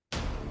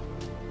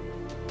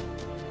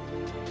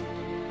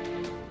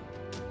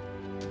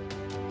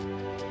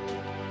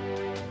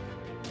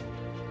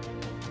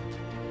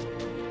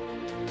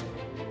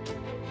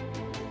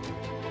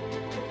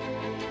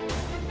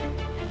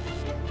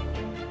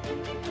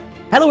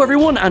Hello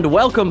everyone and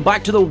welcome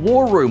back to the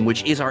War Room,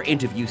 which is our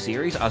interview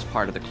series as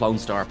part of the Clone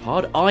Star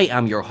Pod. I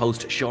am your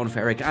host, Sean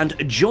Ferrick, and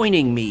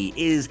joining me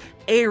is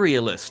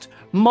aerialist,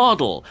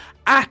 model,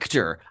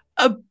 actor,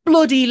 a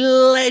bloody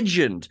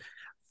legend,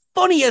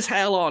 funny as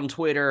hell on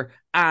Twitter,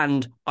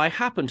 and I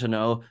happen to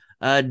know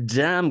a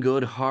damn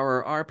good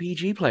horror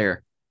RPG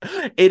player.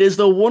 It is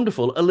the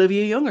wonderful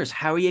Olivia Youngers.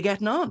 How are you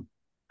getting on?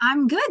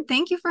 I'm good.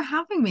 Thank you for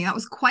having me. That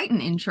was quite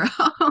an intro.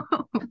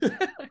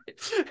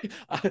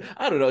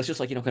 I don't know. It's just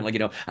like, kind of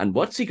like, and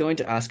what's he going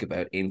to ask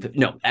about in the...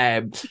 No,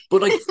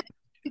 but like,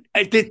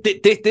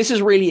 this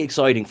is really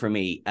exciting for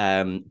me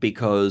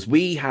because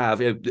we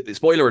have,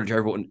 spoiler alert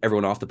to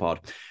everyone off the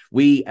pod,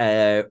 we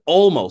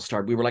almost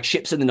started, we were like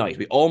ships in the night.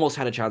 We almost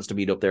had a chance to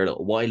meet up there a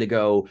little while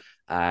ago.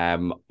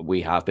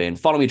 We have been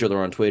following each other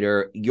on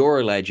Twitter.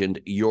 You're a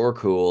legend. You're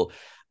cool.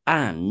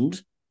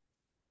 And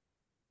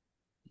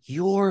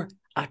you're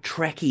a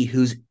Trekkie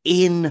who's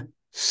in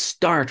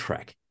Star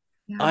Trek.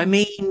 I Yeah.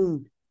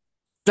 mean,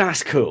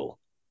 that's cool.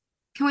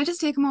 Can we just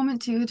take a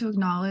moment to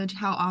acknowledge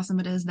how awesome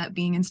it is that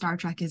being in Star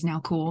Trek is now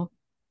cool?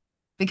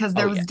 Because Oh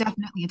there yeah, was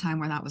definitely a time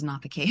where that was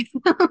not the case.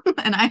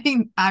 And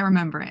I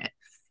remember it.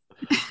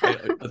 I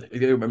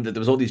remember that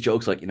there was all these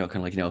jokes like kind of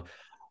like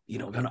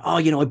kind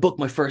of I booked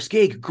my first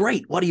gig.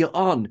 Great, what are you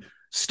on?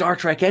 Star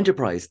Trek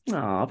Enterprise. Oh,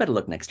 I better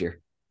look next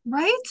year.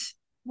 Right?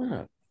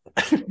 Yeah.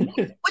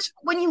 Which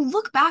when you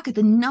look back at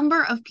the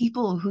number of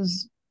people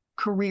whose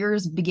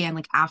careers began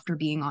like after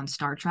being on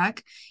Star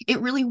Trek,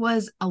 it really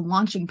was a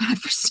launching pad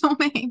for so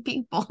many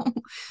people.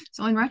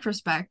 So in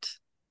retrospect,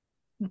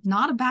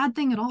 not a bad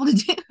thing at all to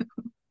do.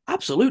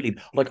 Absolutely.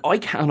 Like I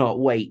cannot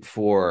wait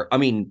for, I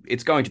mean,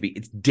 it's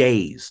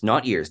days,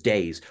 not years,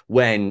 days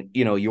when,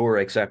 you're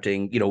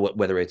accepting,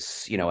 whether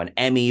it's, an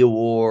Emmy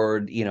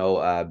award,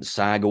 a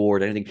SAG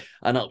award, anything.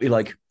 And I'll be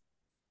like,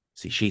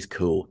 see, she's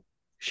cool.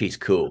 She's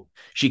cool.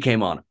 She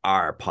came on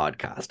our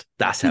podcast.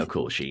 That's how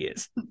cool she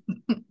is.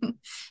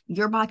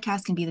 Your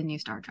podcast can be the new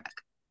Star Trek,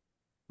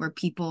 where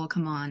people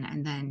come on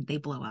and then they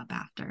blow up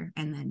after,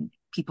 and then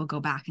people go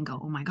back and go,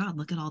 "Oh my God,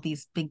 look at all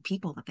these big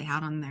people that they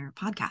had on their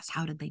podcast.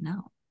 How did they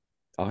know?"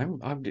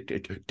 I'm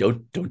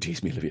don't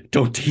tease me, Olivia.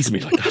 Don't tease me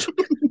like that.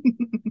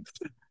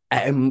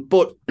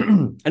 But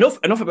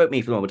enough about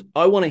me for the moment.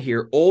 I want to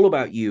hear all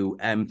about you.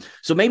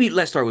 So maybe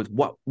let's start with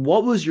what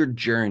was your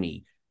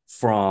journey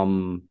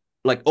from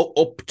like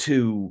up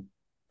to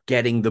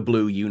getting the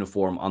blue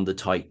uniform on the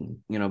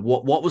Titan?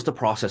 What was the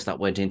process that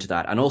went into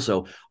that? And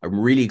also, I'm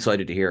really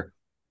excited to hear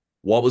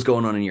what was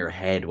going on in your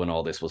head when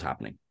all this was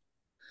happening.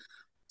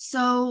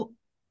 So,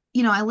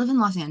 I live in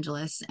Los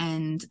Angeles,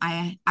 and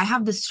I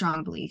have this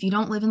strong belief. You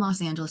don't live in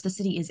Los Angeles. The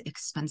city is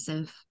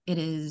expensive. It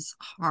is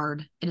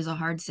hard. It is a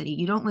hard city.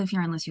 You don't live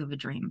here unless you have a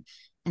dream.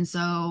 And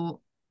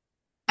so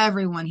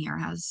everyone here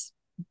has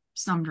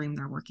some dream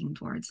they're working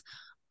towards.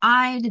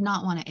 I did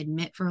not want to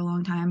admit for a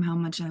long time how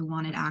much I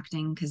wanted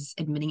acting, because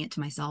admitting it to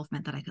myself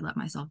meant that I could let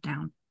myself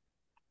down.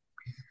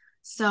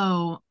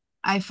 So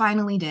I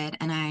finally did,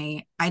 and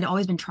I'd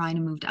always been trying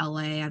to move to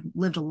LA. I've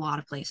lived a lot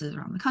of places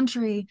around the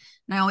country,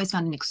 and I always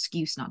found an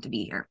excuse not to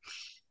be here.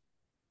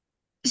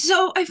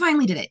 So I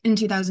finally did it in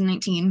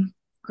 2019.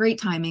 Great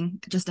timing,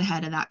 just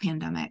ahead of that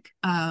pandemic.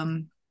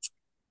 And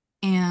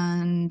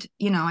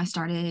I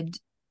started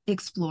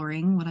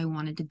exploring what I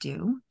wanted to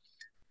do.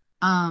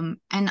 And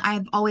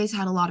I've always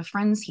had a lot of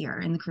friends here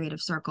in the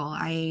creative circle.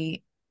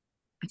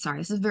 Sorry,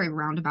 this is very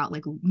roundabout.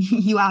 Like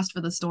you asked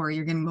for the story,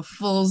 you're getting the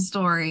full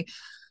story.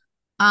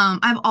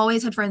 I've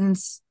always had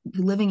friends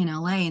living in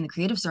LA in the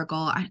creative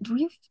circle. Were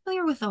you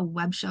familiar with a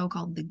web show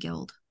called The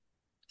Guild?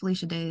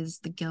 Felicia Day's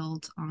The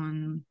Guild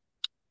it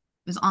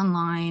was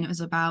online. It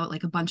was about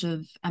like a bunch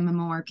of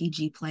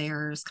MMORPG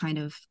players, kind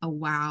of a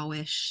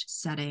WoW-ish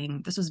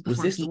setting. This was Was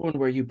before this the Geek, one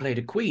where you played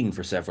a queen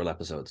for several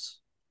episodes?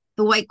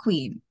 the White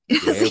Queen. There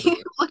So we you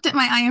go. looked at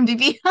my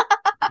IMDb.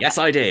 Yes,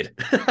 I did.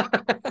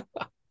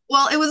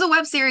 Well, it was a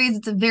web series.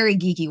 It's a very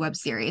geeky web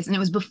series, and it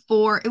was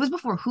before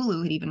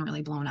Hulu had even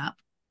really blown up.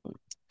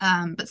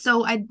 But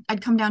so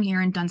I'd come down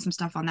here and done some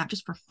stuff on that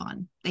just for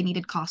fun. They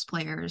needed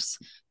cosplayers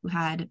who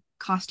had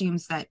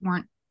costumes that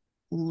weren't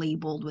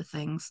labeled with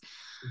things.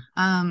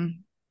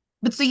 Um,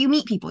 but so you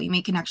meet people, you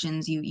make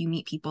connections, you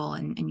meet people,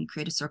 and you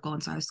create a circle.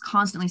 And so I was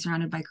constantly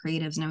surrounded by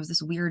creatives, and I was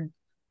this weird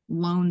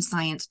lone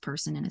science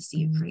person in a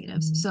sea of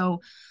creatives.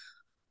 So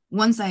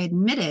once I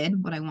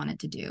admitted what I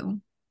wanted to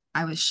do,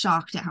 I was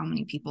shocked at how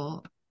many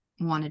people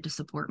wanted to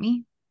support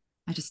me.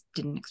 I just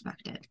didn't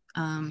expect it.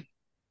 And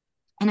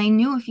I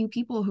knew a few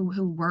people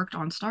who worked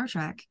on Star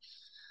Trek,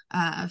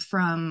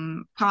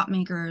 from prop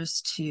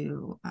makers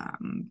to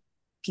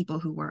people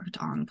who worked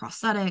on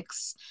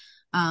prosthetics.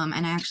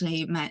 And I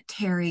actually met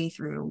Terry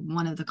through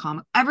one of the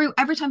comic.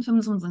 Every time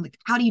someone's like,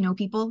 "How do you know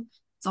people?"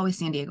 It's always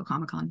San Diego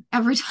Comic Con.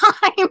 Every time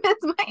is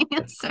my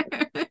answer.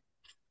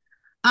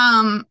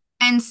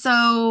 And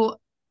so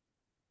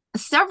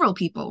several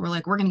people were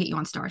like, "We're gonna get you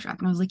on Star Trek,"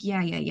 and I was like,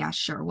 "Yeah, yeah, yeah,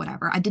 sure,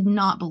 whatever." I did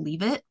not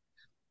believe it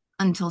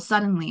until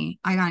suddenly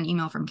I got an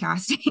email from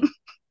casting,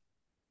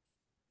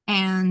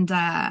 and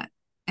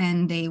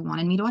they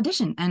wanted me to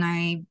audition, and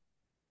I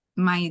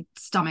my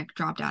stomach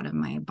dropped out of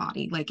my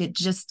body. Like it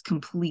just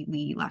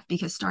completely left,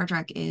 because Star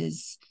Trek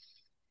is,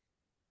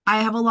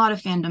 I have a lot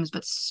of fandoms,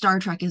 but Star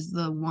Trek is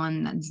the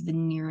one that's the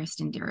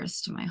nearest and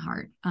dearest to my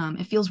heart.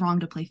 It feels wrong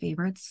to play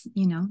favorites,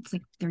 you know, it's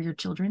like they're your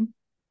children,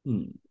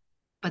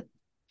 but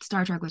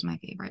Star Trek was my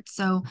favorite.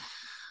 So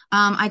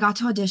I got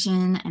to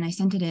audition and I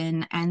sent it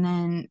in, and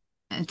then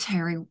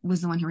Terry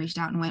was the one who reached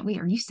out and went, "Wait,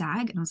 are you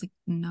SAG?" And I was like,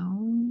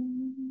 "No."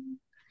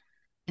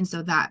 And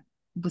so that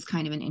was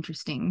kind of an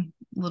interesting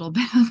little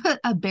bit of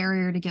a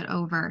barrier to get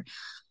over.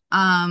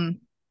 Um,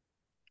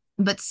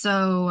 but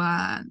so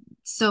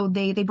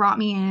they brought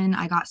me in.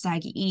 I got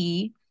SAG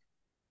E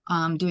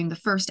doing the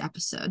first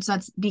episode. So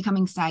that's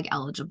becoming SAG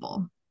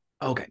eligible.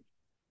 Okay.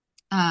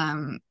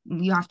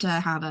 You have to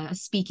have a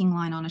speaking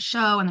line on a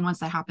show, and then once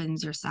that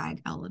happens, you're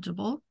SAG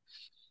eligible.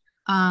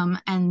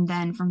 And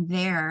then from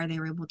there, they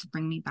were able to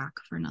bring me back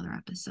for another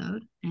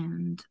episode,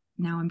 and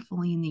now I'm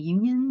fully in the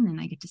union,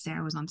 and I get to say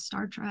I was on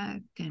Star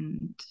Trek,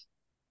 and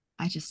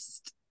I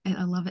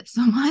love it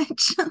so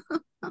much.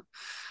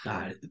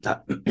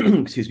 That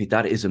excuse me,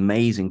 that is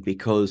amazing,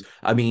 because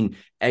I mean,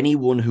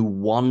 anyone who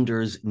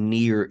wanders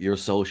near your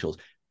socials,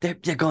 they're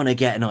gonna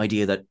get an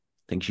idea that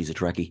think she's a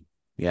Trekkie.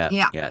 Yeah,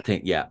 Yeah.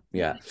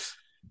 yeah.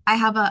 I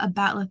have a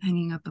bat'leth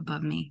hanging up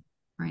above me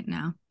right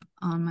now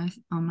on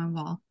my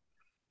wall.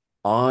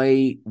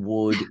 I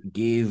would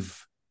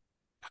give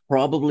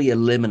probably a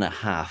limb and a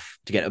half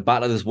to get a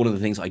battle. Is one of the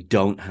things I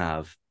don't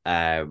have.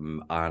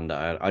 And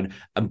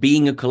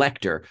being a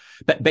collector,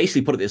 but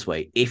basically put it this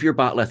way: if your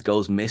bat'leth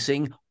goes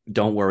missing,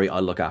 don't worry,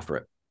 I'll look after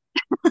it.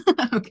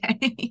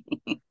 Okay.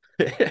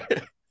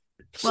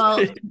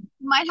 Well, you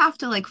might have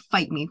to like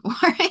fight me for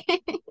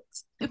it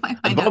if I The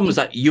find problem out. is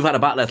that you've had a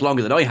bat'leth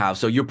longer than I have,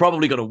 so you're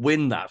probably going to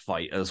win that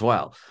fight as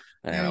well.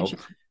 You Very know. true.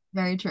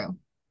 Very true.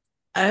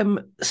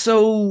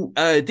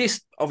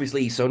 This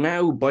obviously, so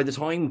now by the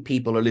time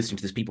people are listening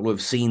to this, people who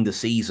have seen the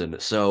season.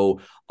 So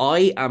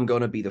I am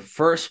going to be the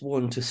first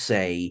one to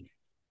say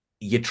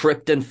you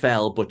tripped and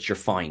fell, but you're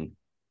fine.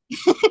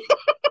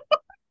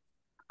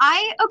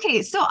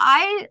 Okay, so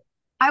I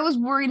was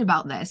worried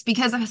about this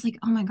because I was like,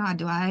 oh my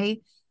God,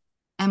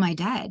 am I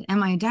dead?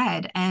 Am I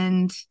dead?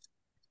 And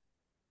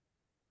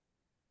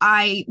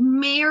I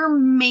may or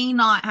may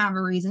not have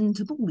a reason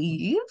to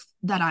believe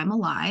that I'm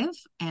alive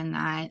and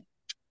that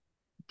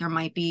there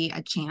might be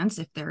a chance,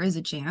 if there is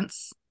a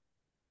chance,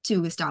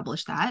 to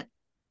establish that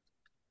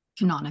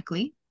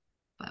canonically,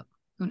 but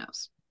who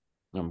knows?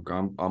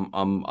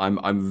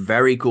 I'm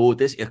very cool with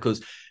this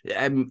because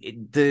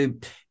the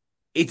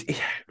it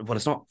well,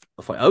 it's not.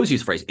 I always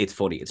use the phrase "it's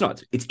funny." It's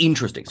not. It's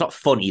interesting. It's not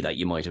funny that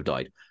you might have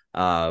died. But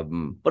I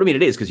mean,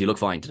 it is, because you look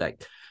fine today.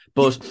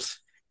 But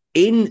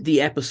in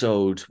the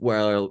episode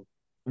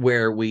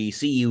where we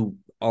see you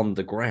on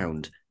the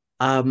ground,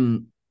 I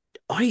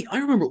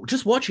remember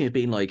just watching it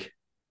being like,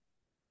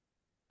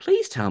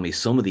 please tell me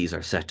some of these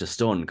are set to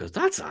stun, because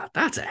that's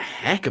a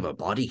heck of a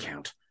body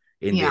count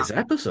in Yeah. this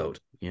episode,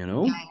 you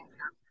know?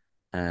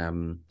 Yeah.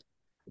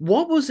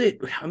 What was it?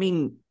 I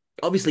mean,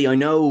 obviously I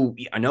know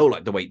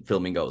like the way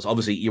filming goes.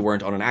 Obviously, you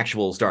weren't on an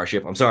actual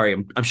starship. I'm sorry,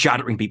 I'm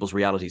shattering people's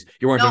realities.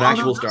 You weren't No, on an although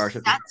actual those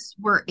starship. sets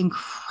were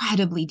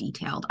incredibly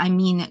detailed. I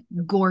mean,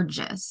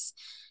 gorgeous.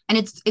 And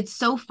it's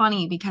so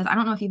funny because I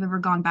don't know if you've ever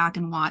gone back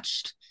and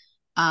watched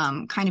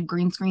kind of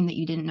green screen that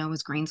you didn't know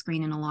was green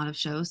screen in a lot of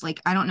shows. Like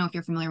I don't know if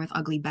you're familiar with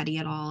Ugly Betty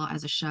at all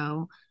as a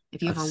show.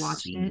 If you I've ever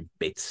watched it, seen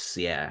bits,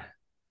 yeah.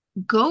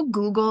 go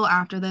Google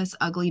after this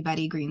Ugly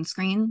Betty green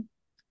screen.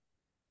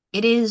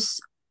 It is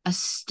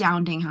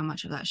astounding how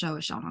much of that show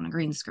is shown on a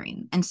green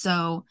screen. And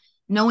so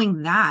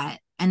knowing that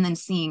and then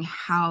seeing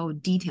how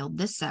detailed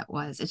this set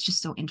was, it's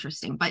just so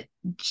interesting. But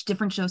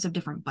different shows have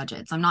different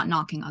budgets. I'm not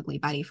knocking Ugly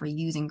Betty for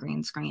using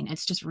green screen.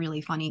 It's just really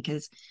funny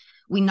because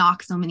we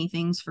knock so many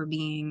things for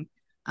being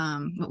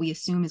what we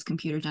assume is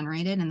computer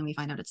generated, and then we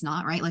find out it's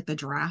not, right? Like the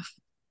giraffe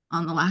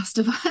on The Last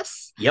of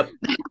Us, Yep.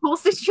 that whole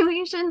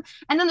situation.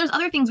 And then there's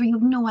other things where you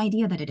have no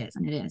idea that it is,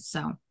 and it is.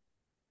 So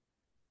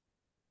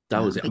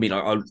That was it. I but mean,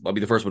 I'll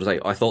be the first one to say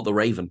I thought the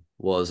Raven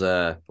was,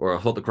 or I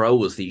thought the Crow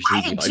was the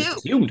I CG. did I just too.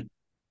 assumed.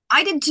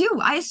 I did too.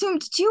 I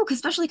assumed too,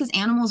 especially because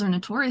animals are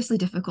notoriously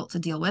difficult to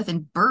deal with,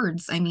 and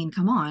birds, I mean,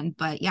 come on.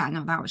 But yeah,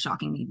 no, that was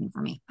shocking even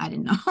for me. I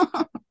didn't know.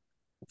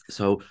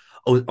 So,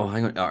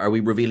 hang on. Are we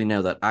revealing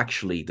now that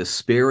actually the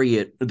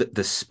spirit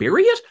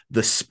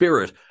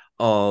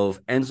of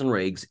Ensign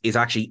Riggs is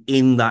actually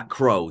in that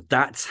crow?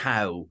 That's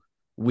how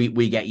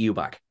we get you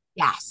back.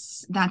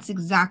 Yes, that's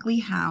exactly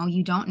how.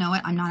 You don't know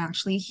it. I'm not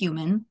actually a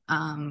human.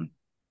 I'm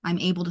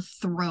able to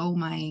throw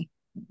my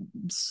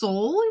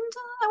soul into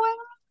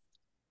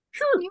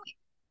Sure.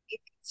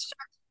 sure.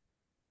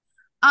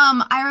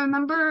 I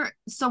remember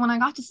so when I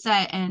got to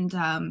set and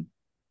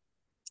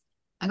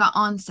I got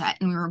on set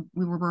and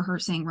we were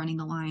rehearsing running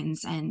the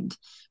lines and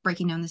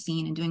breaking down the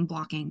scene and doing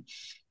blocking.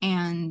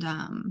 And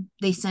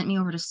they sent me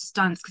over to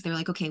stunts because they were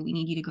like, okay, we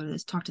need you to go to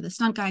this, talk to the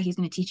stunt guy. He's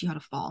going to teach you how to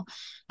fall.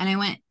 And I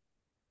went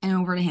and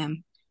over to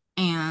him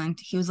and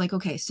he was like,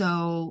 okay,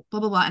 so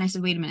blah, blah, blah. And I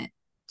said, wait a minute.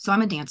 So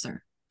I'm a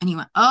dancer And he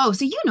went, oh,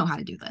 so you know how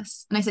to do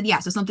this. And I said, yeah,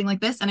 so something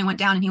like this. And I went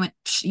down and he went,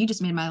 you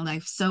just made my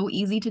life so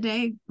easy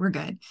today. We're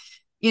good.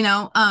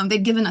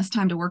 They'd given us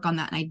time to work on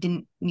that and I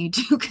didn't need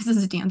to because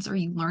as a dancer,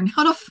 you learn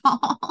how to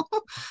fall.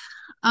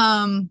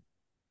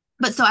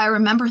 But so I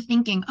remember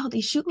thinking, oh,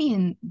 they shoot me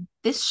in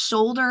this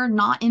shoulder,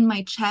 not in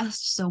my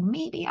chest. So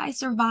maybe I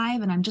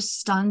survive and I'm just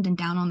stunned and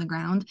down on the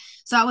ground.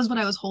 So that was what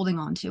I was holding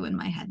on to in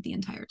my head the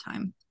entire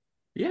time.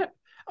 Yeah.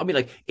 I mean,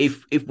 like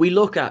if we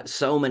look at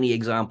so many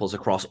examples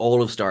across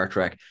all of Star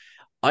Trek,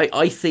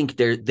 I think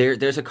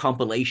there's a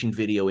compilation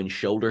video in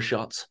shoulder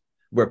shots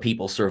where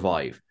people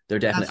survive. They're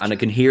definitely, and I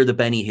can hear the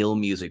Benny Hill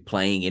music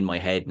playing in my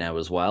head now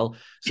as well.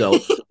 So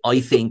I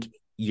think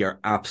you're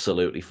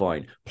absolutely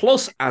fine.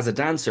 Plus, as a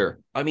dancer,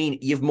 I mean,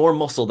 you've more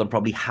muscle than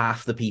probably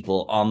half the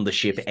people on the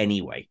ship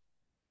anyway.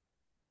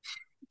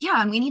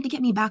 Yeah, and we need to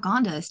get me back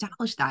on to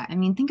establish that. I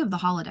mean, think of the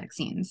holodeck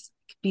scenes.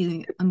 It could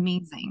be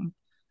amazing.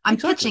 I'm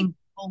Exactly. pitching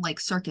a whole like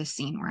circus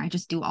scene where I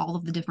just do all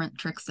of the different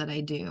tricks that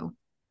I do.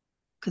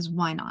 Because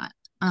why not?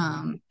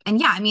 And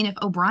yeah, I mean, if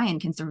O'Brien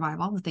can survive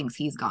all the things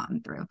he's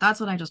gone through, that's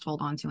what I just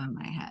hold on to in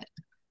my head.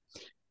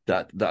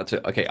 That's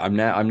it. Okay, I'm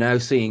now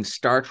seeing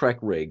Star Trek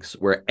rigs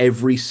where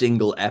every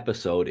single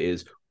episode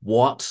is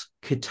what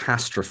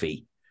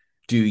catastrophe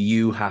do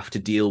you have to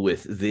deal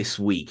with this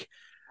week?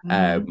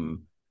 Mm-hmm.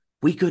 Um,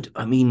 we could,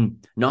 I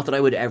mean, not that I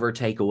would ever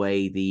take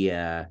away the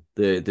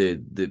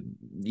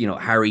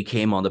Harry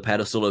Kim on the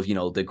pedestal of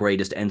the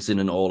greatest ensign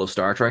in all of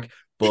Star Trek,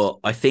 but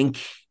I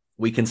think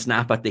we can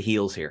snap at the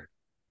heels here.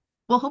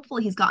 Well,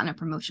 hopefully he's gotten a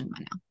promotion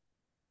by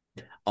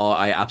now. Oh,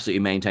 I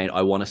absolutely maintain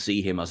I want to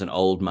see him as an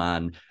old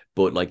man,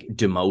 but like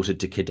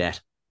demoted to cadet.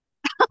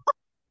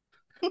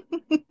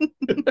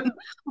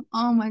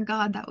 Oh my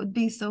God, that would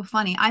be so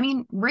funny. I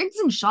mean, Riggs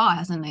and Shaw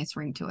has a nice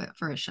ring to it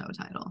for a show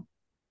title.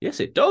 Yes,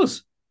 it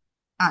does.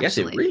 Yes,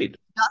 it Actually, really does.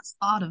 just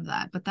thought of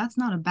that, but that's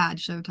not a bad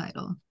show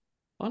title.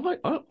 I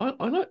like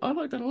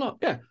that a lot.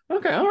 Yeah.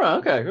 Okay. All right.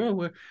 Okay.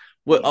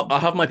 Well, I'll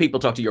have my people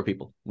talk to your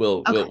people.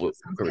 We'll Okay, we'll, we'll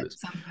sounds cover good. this.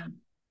 Sounds good.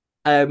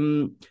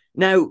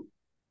 Now,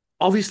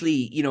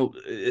 obviously,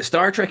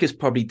 Star Trek is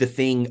probably the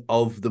thing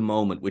of the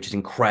moment, which is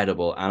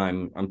incredible,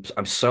 and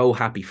I'm so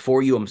happy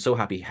for you. I'm so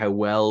happy how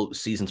well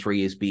season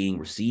 3 is being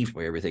received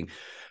by everything.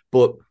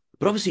 But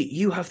obviously,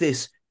 you have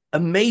this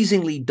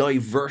amazingly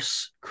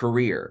diverse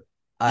career.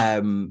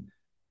 You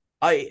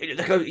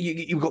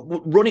got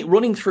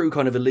running through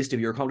kind of a list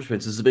of your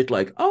accomplishments is a bit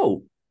like,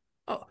 oh,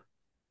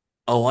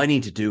 oh, I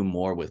need to do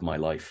more with my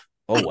life.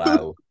 Oh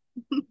wow.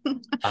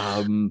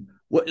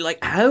 What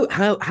like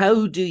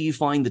how do you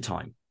find the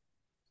time?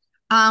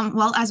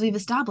 Well, as we've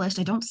established,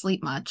 I don't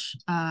sleep much.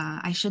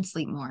 I should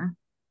sleep more.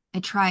 I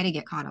try to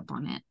get caught up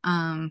on it.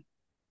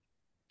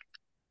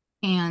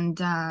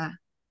 And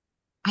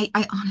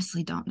I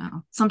honestly don't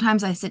know.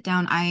 Sometimes I sit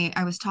down.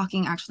 I was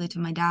talking actually to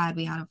my dad.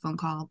 We had a phone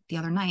call the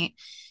other night.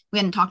 We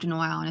hadn't talked in a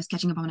while, and I was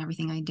catching up on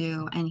everything I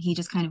do. And he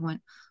just kind of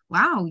went,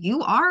 "Wow,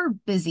 you are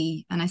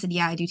busy." And I said,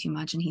 "Yeah, I do too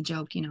much." And he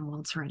joked,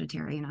 "Well, it's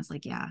hereditary." And I was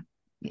like, "Yeah,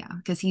 yeah,"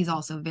 because he's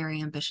also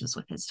very ambitious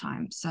with his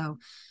time. So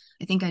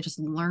I think I just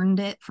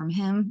learned it from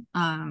him.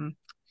 And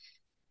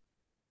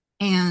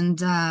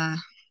I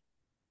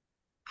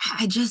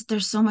just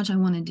there's so much I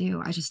want to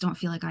do. I just don't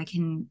feel like I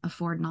can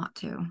afford not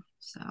to.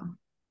 So.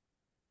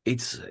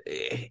 It's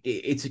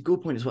a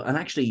good point as well. And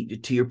actually,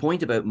 to your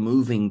point about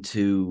moving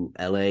to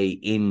LA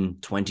in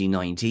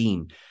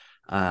 2019,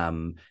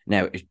 now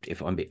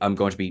if I'm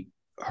going to be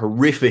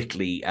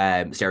horrifically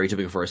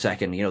stereotypical for a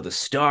second, the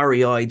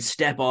starry-eyed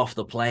step off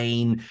the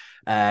plane,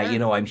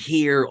 I'm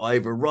here,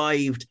 I've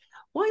arrived.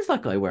 Why is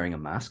that guy wearing a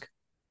mask?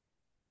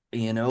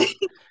 You know,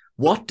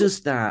 what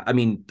does that? I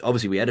mean,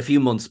 obviously, we had a few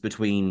months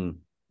between,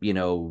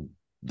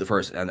 the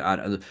first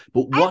but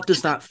what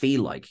does that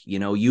feel like?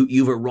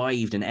 You've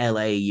arrived in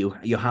LA,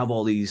 you have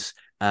all these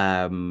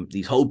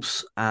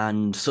hopes,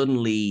 and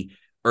suddenly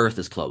Earth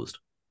is closed.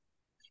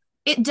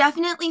 It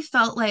definitely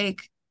felt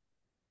like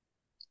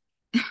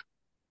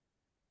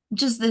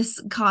just this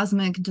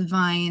cosmic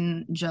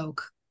divine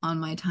joke on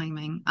my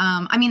timing.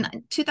 I mean,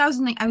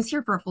 2000, I was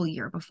here for a full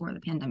year before the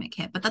pandemic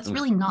hit, but that's Okay.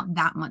 really not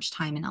that much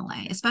time in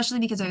LA, especially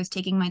because I was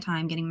taking my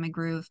time, getting my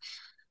groove,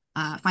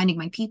 finding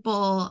my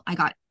people. I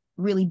got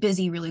really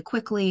busy really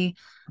quickly.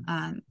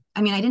 I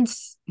mean, I didn't,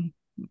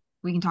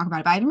 we can talk about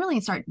it, but I didn't really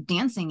start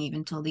dancing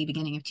even till the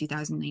beginning of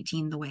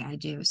 2019 the way I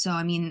do. So,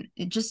 I mean,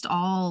 it just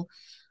all,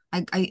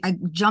 I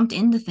jumped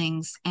into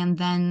things and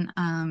then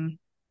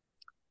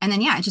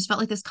yeah, it just felt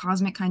like this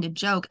cosmic kind of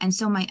joke. And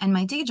so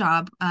my day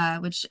job,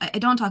 which I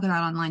don't talk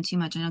about online too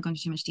much, I don't go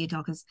into too much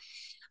detail because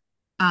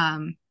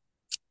um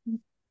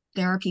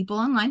there are people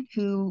online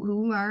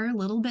who are a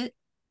little bit,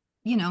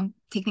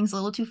 take things a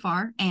little too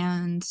far.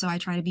 And so I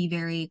try to be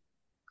very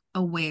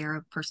aware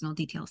of personal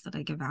details that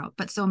I give out.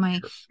 But so my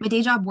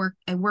day job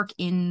I work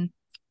in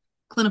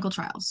clinical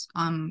trials,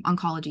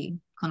 oncology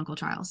clinical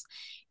trials.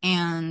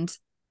 And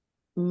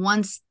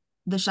once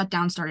the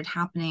shutdown started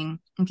happening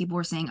and people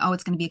were saying, oh,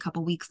 it's going to be a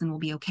couple weeks, then we'll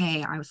be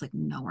okay. I was like,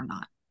 no, we're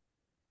not.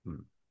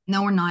 Hmm.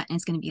 No, we're not. And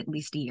it's going to be at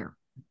least a year.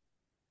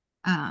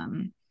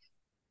 Um,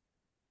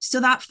 So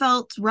that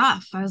felt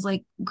rough. I was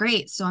like,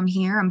 great. So I'm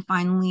here. I'm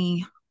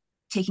finally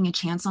taking a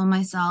chance on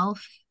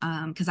myself.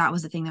 Because that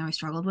was the thing that I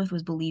struggled with,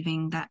 was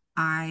believing that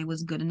I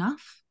was good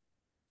enough.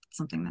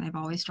 Something that I've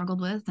always struggled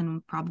with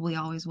and probably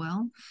always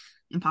will.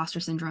 Imposter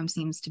syndrome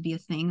seems to be a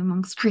thing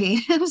amongst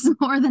creatives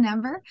more than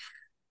ever.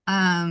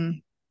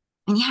 And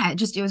yeah,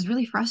 it was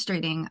really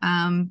frustrating.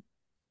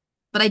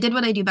 But I did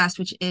what I do best,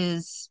 which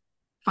is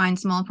find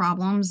small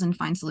problems and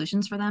find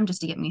solutions for them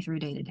just to get me through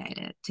day to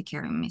day to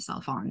carry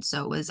myself on.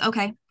 So it was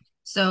okay.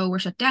 So we're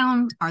shut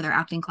down. Are there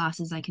acting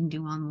classes I can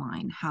do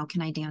online? How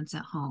can I dance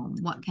at home?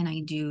 What can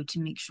I do to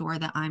make sure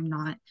that I'm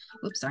not,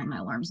 oops, sorry, my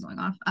alarm's going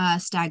off,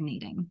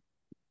 stagnating.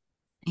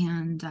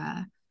 And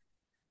I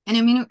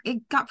mean,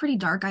 it got pretty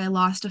dark. I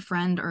lost a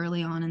friend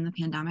early on in the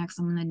pandemic,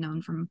 someone I'd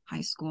known from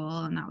high school,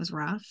 and that was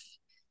rough.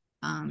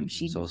 I'm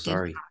She so did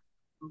sorry.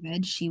 have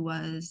COVID. She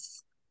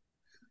was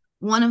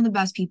one of the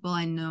best people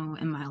I know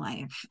in my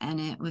life. And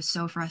it was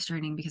so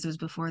frustrating because it was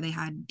before they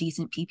had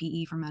decent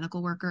PPE for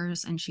medical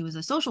workers. And she was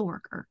a social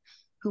worker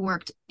who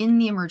worked in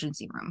the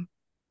emergency room,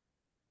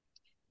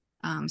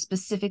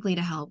 specifically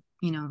to help,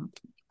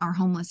 our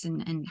homeless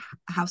and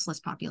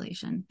houseless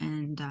population.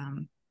 And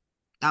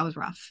that was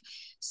rough.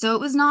 So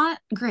it was not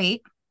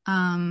great.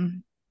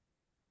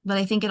 But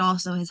I think it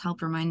also has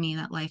helped remind me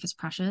that life is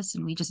precious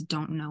and we just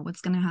don't know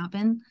what's going to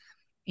happen.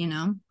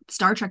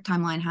 Star Trek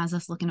timeline has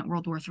us looking at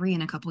World War III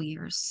in a couple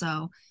years.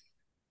 So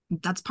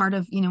that's part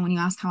of, when you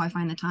ask how I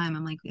find the time,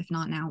 I'm like, if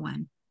not now,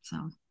 when?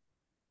 So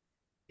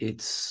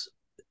It's,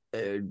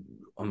 I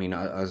mean,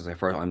 as I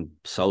first, I'm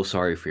so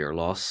sorry for your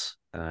loss.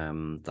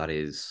 That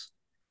is,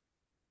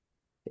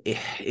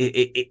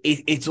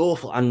 it's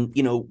awful, and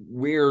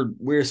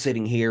we're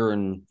sitting here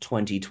in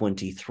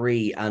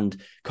 2023,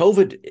 and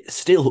COVID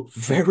still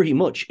very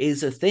much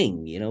is a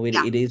thing.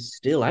 yeah. It is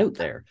still out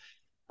there,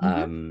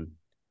 Mm-hmm.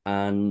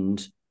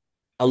 and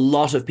a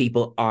lot of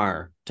people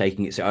are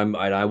taking it. So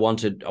I want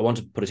to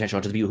put attention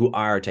onto the people who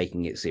are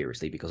taking it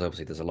seriously, because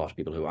obviously there's a lot of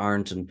people who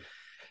aren't, and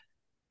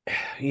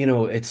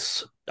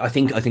it's I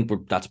think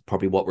that's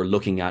probably what we're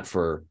looking at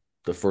for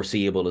the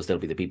foreseeable, is there'll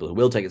be the people who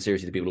will take it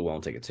seriously, the people who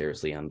won't take it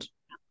seriously, and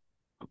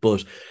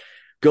but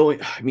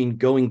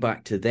going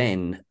back to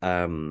then,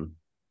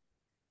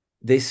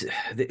 this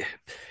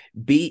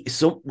be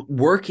so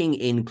working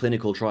in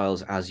clinical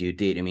trials as you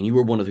did. I mean, you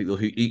were one of the people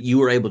who you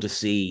were able to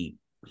see.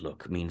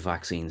 Look, I mean,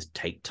 vaccines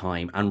take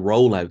time and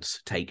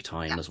rollouts take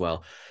time as Yes.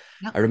 well.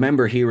 Yep. I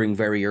remember hearing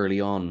very early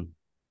on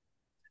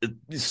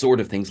sort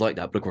of things like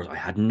that, but of course, I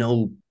had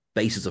no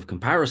basis of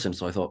comparison.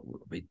 So I thought,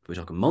 we're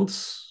talking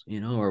months,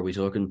 or are we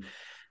talking?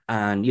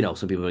 And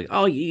some people were like,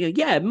 "Oh,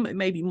 yeah,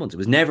 maybe months." It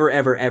was never,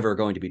 ever, ever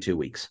going to be 2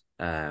 weeks.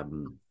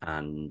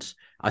 And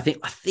I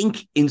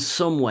think in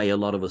some way, a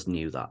lot of us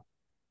knew that.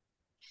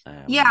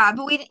 Um, Yeah,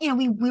 but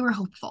we were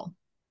hopeful.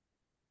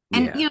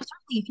 And yeah, certainly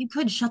if you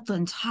could shut the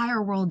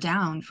entire world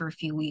down for a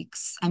few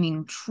weeks, I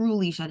mean,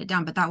 truly shut it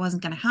down, but that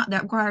wasn't going to happen.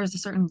 That requires a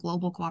certain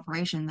global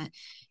cooperation that,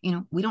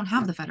 we don't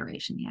have the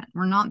federation yet.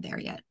 We're not there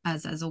yet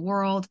as a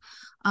world.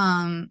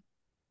 And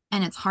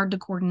it's hard to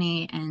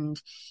coordinate,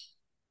 and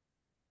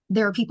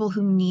there are people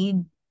who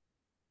need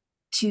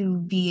to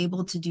be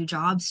able to do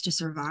jobs to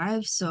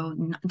survive. So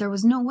there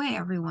was no way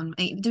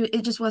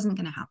it just wasn't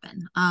going to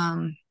happen.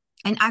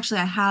 And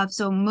actually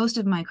so most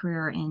of my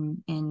career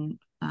in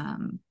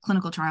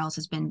clinical trials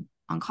has been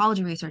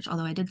oncology research,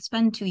 although I did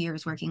spend 2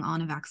 years working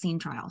on a vaccine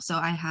trial. So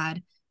I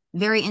had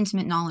very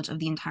intimate knowledge of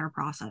the entire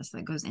process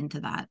that goes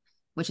into that,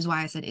 which is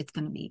why I said it's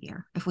going to be a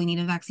year. If we need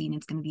a vaccine,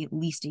 it's going to be at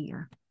least a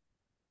year.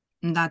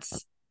 And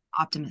that's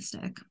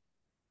optimistic.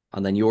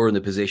 and then you're in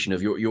the position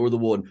of you're the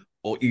one,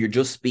 or you're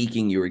just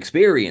speaking your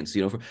experience,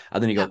 and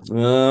then you Yeah.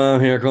 go, "Oh,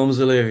 here comes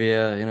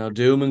Olivia,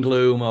 doom and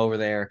gloom over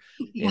there."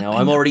 Yeah, I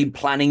I'm know. already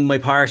planning my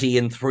party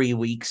in 3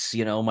 weeks.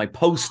 My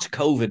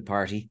post-COVID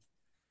party.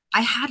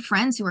 I had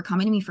friends who were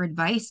coming to me for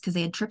advice because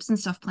they had trips and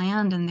stuff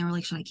planned, and they were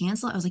like, "Should I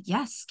cancel it?" I was like,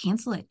 "Yes,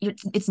 cancel it.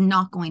 It's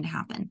not going to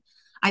happen.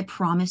 I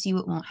promise you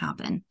it won't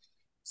happen.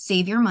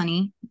 Save your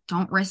money.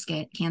 Don't risk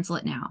it. Cancel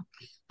it now."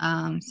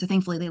 So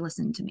thankfully they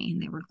listened to me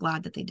and they were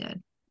glad that they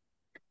did.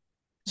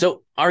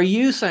 So, are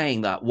you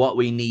saying that what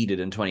we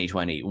needed in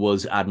 2020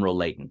 was Admiral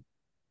Layton?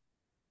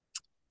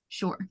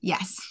 Sure.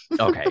 Yes.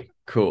 Okay,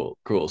 cool,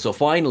 cool. So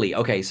finally,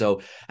 okay,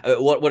 so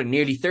what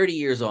nearly 30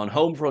 years on,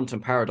 Homefront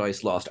and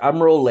Paradise Lost,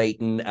 Admiral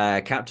Layton,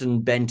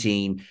 Captain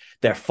Benteen,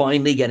 they're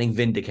finally getting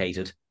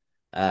vindicated.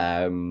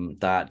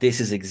 That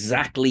this is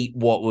exactly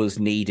what was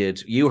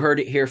needed. You heard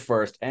it here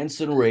first.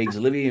 Ensign Riggs,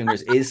 Olivia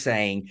Youngers is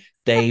saying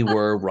they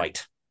were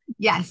right.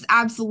 Yes,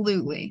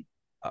 absolutely.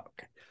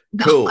 Okay,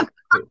 No, I'm cool, not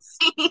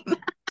saying that.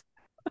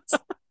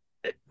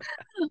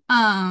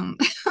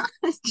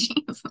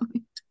 Geez.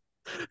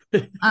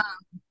 Um,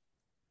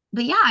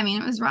 but yeah, I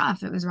mean, it was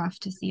rough. It was rough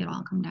to see it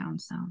all come down.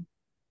 So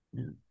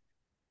Yeah.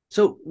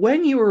 So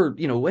when you're,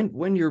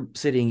 when you're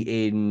sitting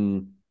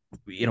in,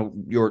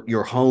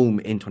 your home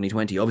in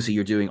 2020, obviously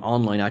you're doing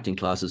online acting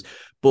classes,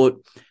 but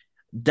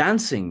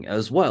dancing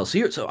as well.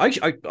 So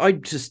I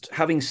just,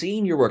 having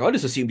seen your work, I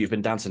just assumed you've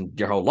been dancing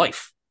your whole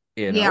life,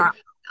 you yeah, know.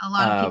 a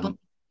lot of people Um,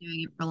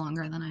 doing it for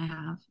longer than I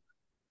have.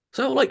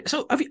 So, like,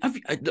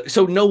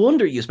 so no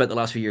wonder you spent the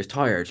last few years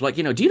tired. Like,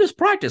 do you just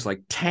practice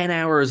like 10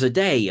 hours a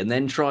day and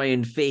then try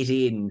and fit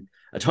in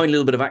a tiny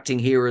little bit of acting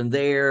here and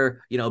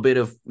there, a bit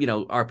of,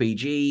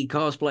 RPG,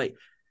 cosplay?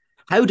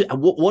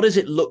 What does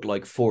it look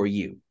like for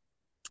you?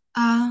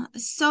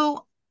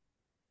 So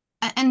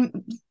and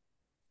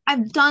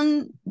I've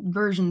done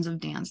versions of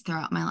dance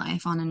throughout my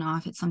life on and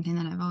off. It's something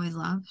that I've always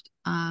loved.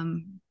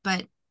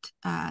 But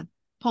uh,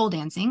 pole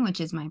dancing, which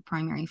is my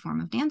primary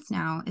form of dance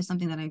now, is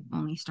something that I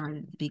only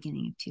started at the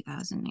beginning of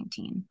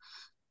 2019.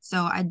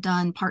 So I'd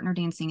done partner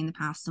dancing in the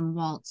past, some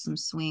waltz, some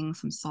swing,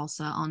 some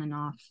salsa on and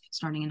off,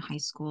 starting in high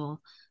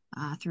school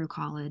through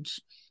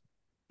college.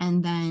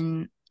 And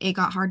then it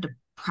got hard to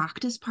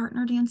practice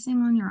partner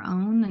dancing on your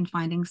own, and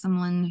finding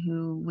someone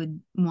who would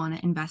want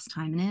to invest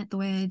time in it the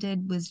way I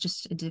did was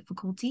just a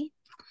difficulty.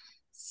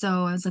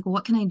 So I was like, well,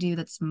 what can I do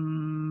that's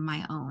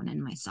my own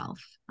and myself?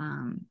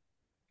 And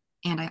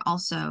I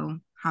also,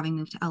 having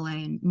moved to LA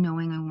and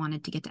knowing I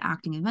wanted to get to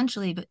acting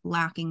eventually, but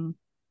lacking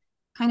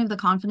kind of the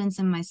confidence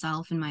in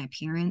myself and my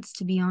appearance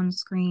to be on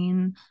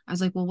screen, I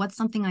was like, well, what's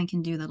something I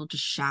can do that'll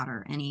just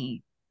shatter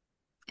any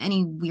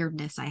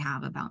weirdness I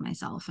have about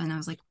myself? And I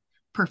was like,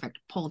 perfect,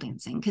 pole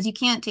dancing, because you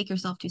can't take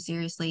yourself too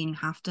seriously, and you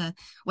have to,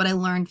 what I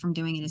learned from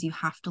doing it is you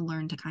have to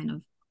learn to kind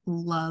of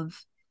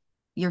love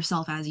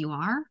yourself as you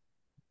are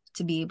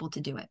to be able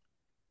to do it.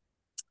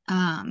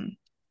 um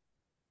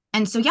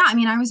and so yeah, I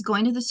mean, I was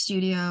going to the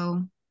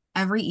studio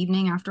every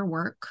evening after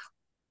work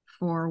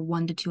for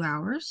 1 to 2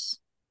 hours,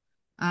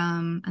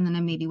 and then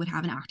I maybe would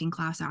have an acting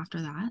class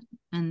after that,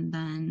 and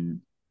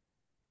then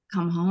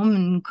come home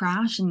and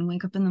crash and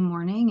wake up in the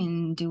morning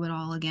and do it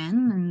all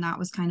again. And that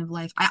was kind of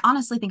life. I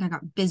honestly think I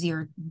got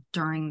busier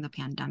during the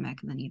pandemic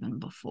than even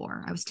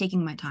before. I was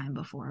taking my time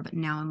before, but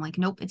now I'm like,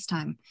 nope, it's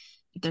time.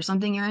 If there's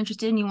something you're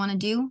interested in, you want to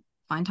do,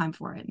 find time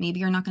for it. Maybe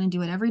you're not going to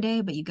do it every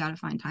day, but you got to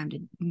find time to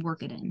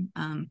work it in.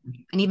 And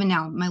even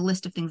now, my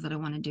list of things that I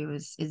want to do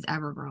is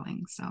ever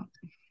growing. So,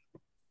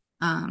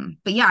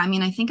 but yeah, I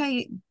mean, I think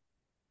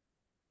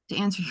to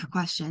answer your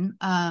question,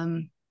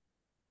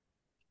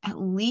 at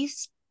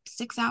least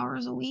 6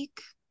 hours a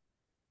week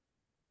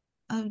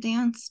of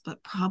dance,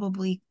 but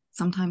probably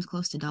sometimes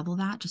close to double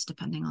that, just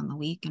depending on the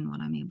week and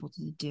what I'm able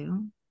to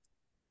do.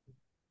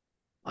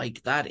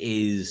 Like, that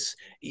is,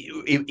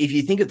 if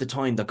you think of the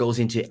time that goes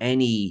into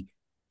any,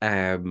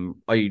 I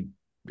don't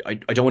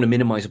want to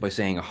minimize it by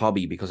saying a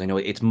hobby, because I know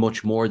it's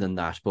much more than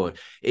that. But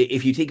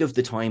if you think of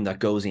the time that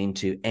goes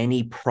into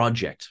any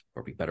project,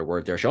 probably better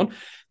word there, Sean,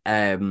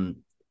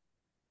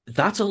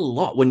 that's a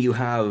lot. When you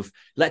have,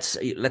 let's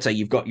say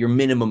you've got your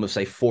minimum of,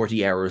 say,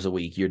 40 hours a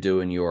week, you're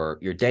doing your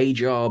day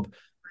job.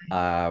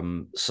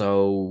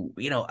 So,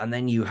 and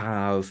then you've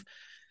got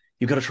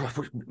to try.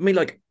 I mean,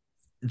 like,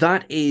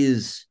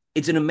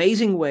 it's an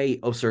amazing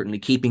way of certainly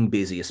keeping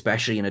busy,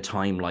 especially in a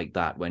time like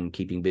that when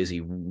keeping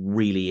busy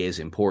really is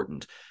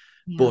important.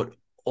 Yeah. But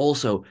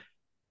also,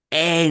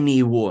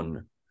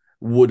 anyone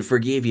would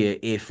forgive you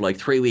if, like,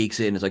 3 weeks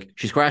in, it's like,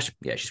 she's crashed.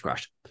 Yeah, she's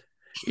crashed.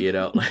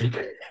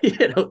 Like,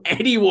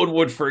 anyone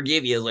would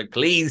forgive you. It's like,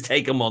 please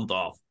take a month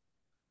off.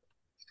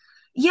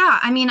 Yeah,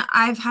 I mean,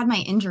 I've had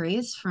my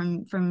injuries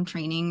from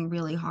training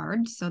really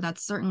hard, so that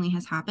certainly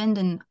has happened.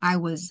 And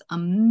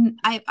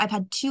I've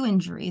had two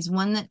injuries,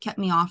 one that kept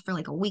me off for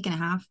like a week and a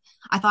half.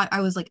 I thought, I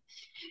was like,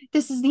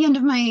 this is the end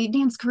of my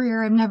dance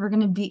career. I'm never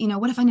going to be,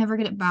 what if I never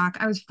get it back?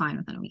 I was fine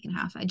within a week and a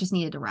half. I just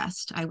needed to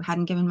rest. I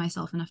hadn't given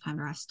myself enough time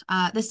to rest.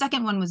 The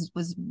second one was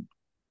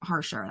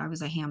harsher. I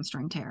was a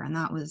hamstring tear, and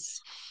that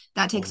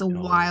Oh, takes a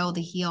no. while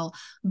to heal.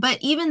 But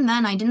even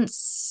then, I didn't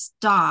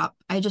stop.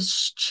 I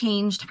just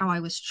changed how I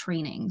was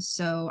training.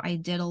 So I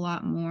did a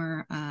lot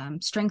more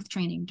strength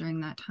training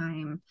during that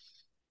time.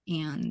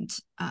 And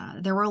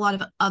there were a lot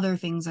of other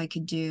things I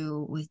could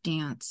do with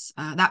dance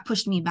that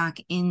pushed me back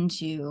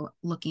into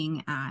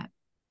looking at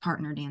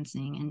partner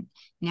dancing. And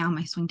now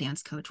my swing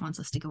dance coach wants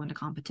us to go into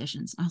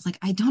competitions. I was like,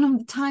 I don't have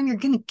the time. You're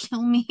going to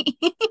kill me.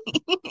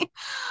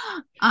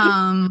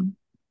 um,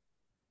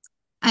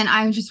 and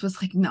I just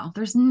was like, no,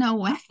 there's no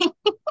way.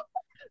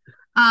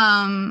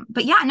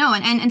 But yeah, no,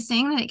 and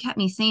saying that it kept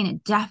me sane,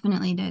 it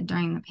definitely did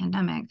during the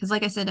pandemic. Because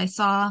like I said, I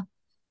saw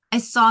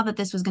that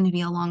this was going to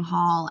be a long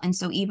haul. And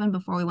so even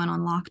before we went on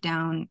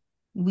lockdown,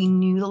 we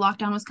knew the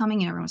lockdown was coming,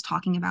 and everyone was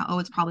talking about, oh,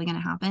 it's probably going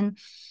to happen.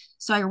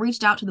 So I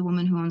reached out to the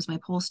woman who owns my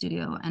pole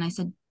studio, and I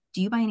said,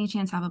 do you by any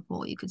chance have a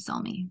pole you could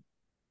sell me?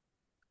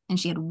 And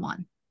she had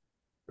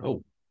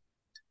Oh,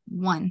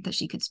 one that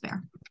she could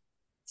spare.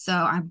 So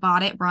I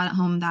bought it, brought it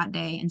home that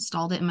day,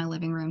 installed it in my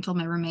living room, told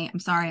my roommate, I'm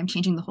sorry, I'm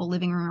changing the whole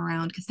living room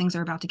around because things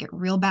are about to get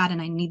real bad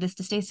and I need this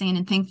to stay sane.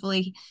 And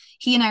thankfully,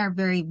 he and I are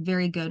very,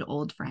 very good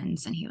old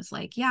friends. And he was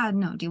like, yeah,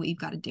 no, do what you've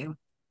got to do.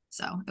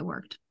 So it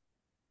worked.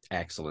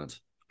 excellent.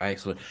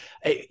 Excellent.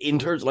 In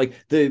terms, like,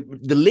 the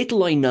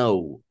little I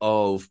know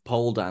of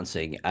pole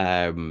dancing,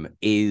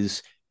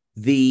 is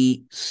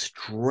the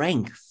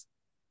strength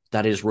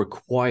that is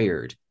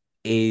required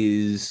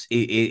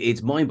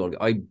it's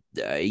mind-boggling.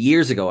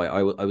 Years ago,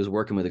 I was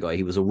working with a guy.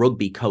 He was a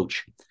rugby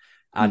coach,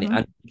 And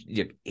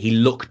Mm-hmm. he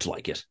looked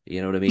like it.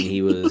 You know what I mean?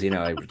 He was,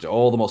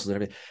 all the muscles and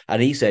everything.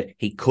 And he said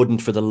he couldn't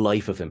for the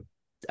life of him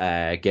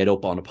get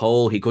up on a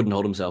pole. He couldn't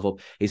hold himself up.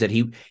 He said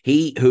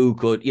he who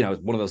could,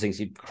 one of those things,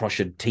 he'd crush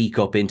a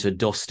teacup into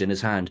dust in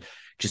his hand,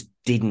 just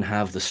didn't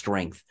have the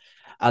strength.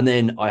 And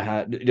then I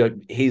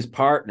had, his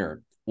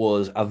partner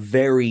was a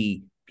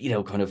very,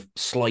 kind of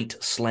slight,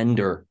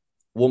 slender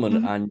woman,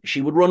 Mm-hmm. and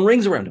she would run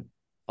rings around him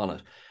on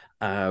it.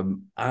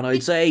 And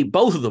I'd say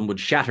both of them would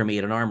shatter me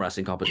at an arm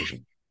wrestling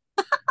competition.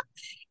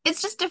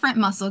 It's just different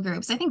muscle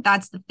groups. I think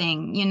that's the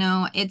thing,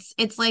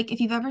 it's like if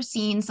you've ever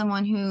seen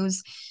someone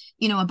who's,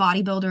 a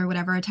bodybuilder or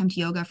whatever attempt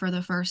yoga for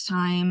the first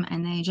time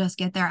and they just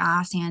get their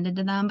ass handed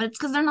to them, but it's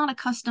because they're not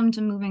accustomed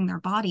to moving their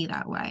body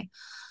that way.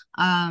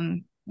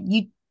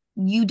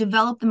 You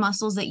develop the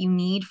muscles that you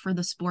need for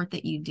the sport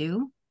that you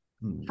do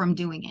from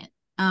doing it.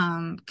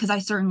 Because I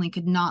certainly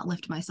could not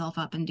lift myself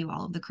up and do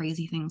all of the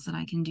crazy things that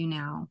I can do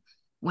now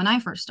when I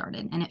first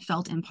started, and it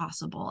felt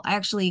impossible. I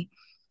actually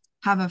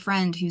have a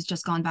friend who's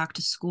just gone back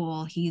to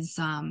school. He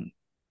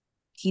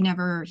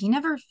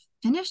never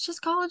finished his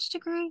college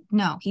degree.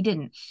 No, he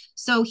didn't.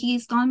 So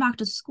he's gone back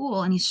to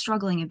school and he's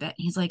struggling a bit.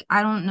 He's like,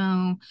 I don't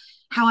know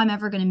how I'm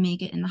ever going to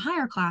make it in the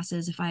higher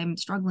classes. If I'm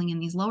struggling in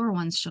these lower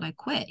ones, should I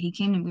quit? He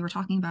came and we were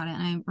talking about it,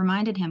 and I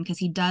reminded him because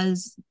he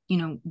does,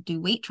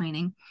 do weight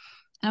training.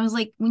 And I was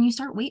like, when you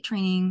start weight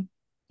training,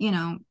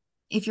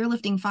 if you're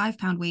lifting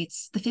 5-pound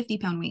weights, the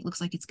 50-pound weight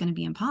looks like it's going to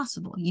be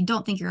impossible. You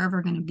don't think you're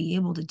ever going to be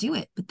able to do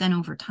it. But then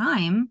over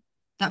time,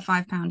 that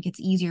 5-pound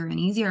gets easier and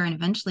easier. And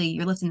eventually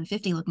you're lifting the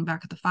 50, looking back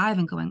at the 5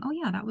 and going, oh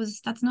yeah,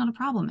 that's not a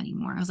problem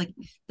anymore. I was like,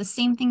 the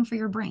same thing for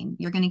your brain.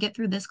 You're going to get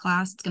through this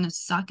class. It's going to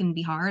suck and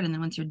be hard. And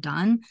then once you're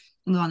done,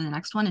 you move on to the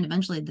next one. And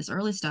eventually this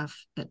early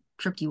stuff that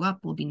tripped you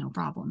up will be no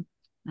problem.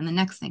 And the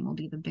next thing will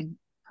be the big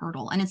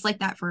hurdle. And it's like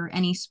that for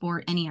any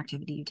sport, any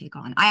activity you take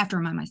on. I have to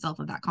remind myself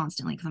of that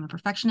constantly because I'm a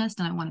perfectionist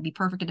and I want to be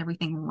perfect at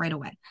everything right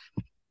away.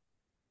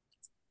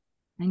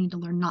 I need to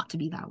learn not to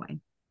be that way.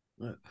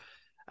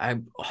 I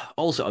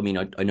also,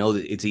 I know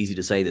that it's easy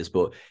to say this,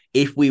 but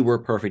if we were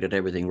perfect at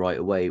everything right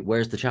away,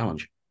 where's the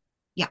challenge?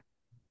 Yeah.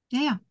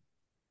 Yeah.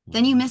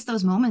 Then you miss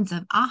those moments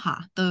of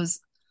aha, those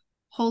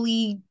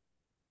holy,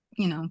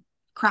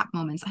 crap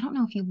moments. I don't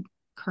know if you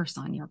curse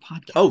on your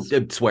podcast. Oh,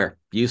 swear.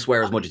 You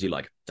swear as much as you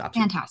like.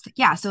 Absolutely. Fantastic.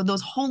 Yeah. So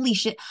those holy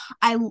shit.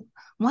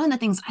 One of the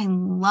things I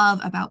love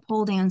about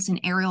pole dance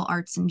and aerial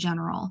arts in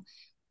general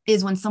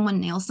is when someone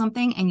nails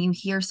something and you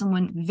hear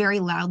someone very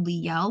loudly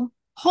yell,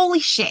 holy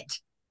shit.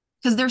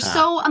 Because they're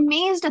so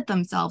amazed at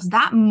themselves.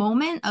 That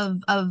moment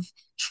of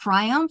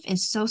triumph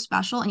is so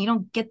special, and you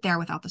don't get there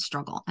without the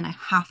struggle. And I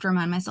have to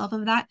remind myself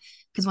of that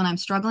because when I'm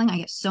struggling, I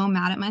get so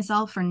mad at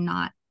myself for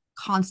not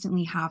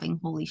constantly having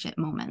holy shit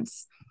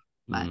moments.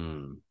 But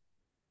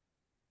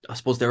I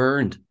suppose they're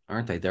earned,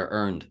 aren't they? They're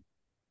earned.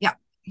 Yep.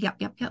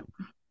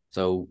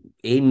 So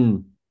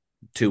in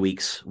 2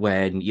 weeks,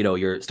 when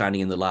you're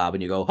standing in the lab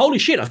and you go, "Holy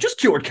shit, I've just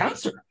cured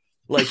cancer!"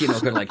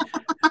 Kind of like,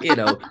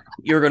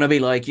 you're going to be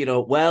like,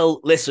 well,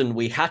 listen,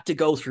 we had to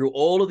go through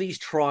all of these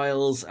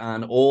trials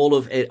and all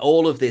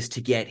of this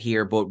to get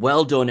here, but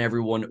well done,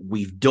 everyone.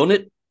 We've done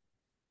it.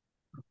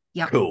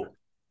 Yep.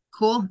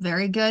 Cool.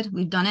 Very good.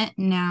 We've done it.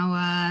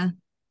 Now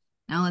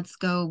let's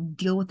go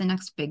deal with the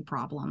next big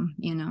problem.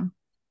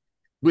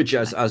 Which,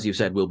 as you've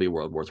said, will be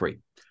World War III.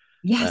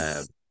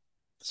 Yes.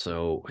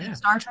 So yeah.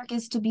 Star Trek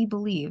is to be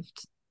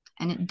believed,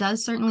 and it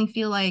does certainly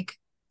feel like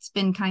it's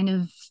been kind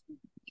of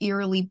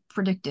eerily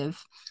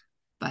predictive,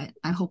 but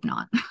I hope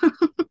not.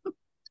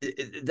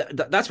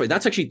 That's right.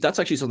 That's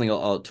actually something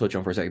I'll touch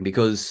on for a second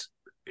because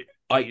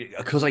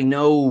I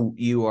know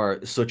you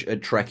are such a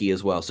Trekkie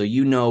as well. So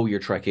your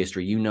Trek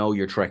history,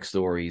 your Trek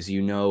stories,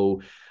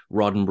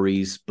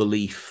 Roddenberry's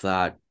belief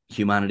that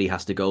humanity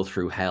has to go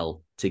through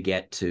hell to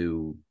get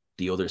to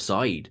the other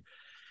side.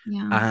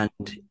 Yeah.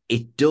 And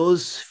it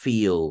does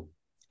feel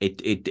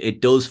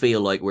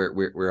like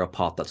we're a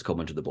pot that's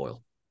coming to the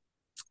boil.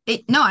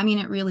 It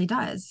really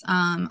does.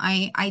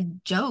 I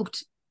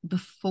joked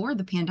before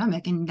the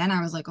pandemic, and then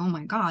I was like, oh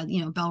my God,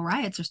 Bell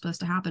riots are supposed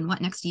to happen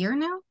next year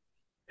now?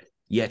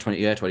 Yeah,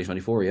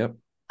 2024, yeah.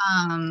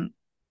 And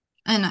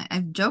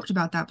I've joked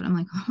about that, but I'm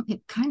like, oh,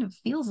 it kind of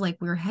feels like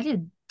we're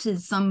headed to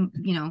some,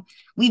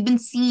 we've been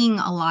seeing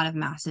a lot of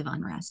massive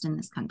unrest in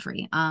this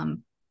country,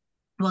 in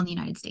the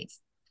United States.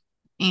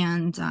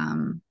 And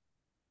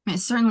it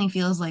certainly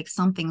feels like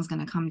something's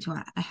going to come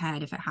to a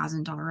head if it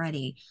hasn't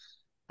already.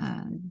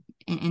 And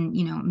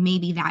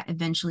maybe that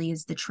eventually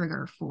is the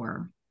trigger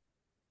for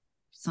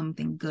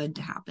something good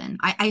to happen.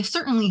 I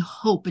certainly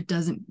hope it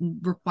doesn't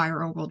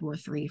require a World War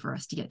III for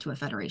us to get to a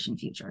Federation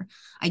future.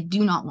 I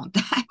do not want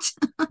that.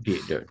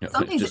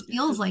 It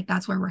feels like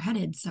that's where we're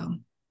headed. So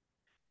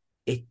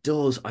it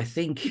does. I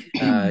think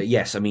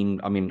yes.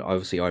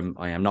 Obviously,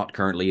 I am not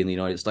currently in the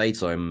United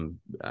States. I'm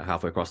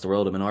halfway across the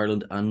world. I'm in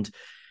Ireland, and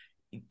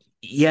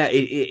yeah,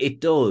 it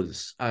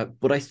does.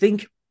 But I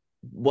think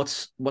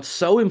what's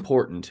so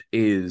important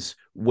is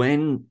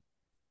when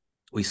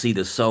we see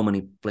there's so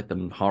many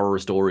flipping horror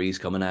stories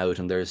coming out,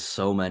 and there's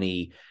so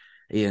many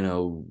you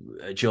know,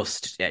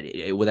 just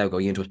without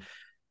going into it,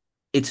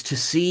 it's to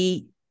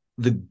see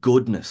the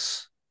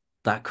goodness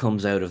that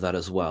comes out of that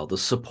as well. The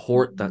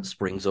support that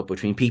springs up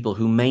between people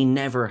who may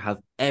never have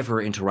ever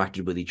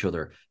interacted with each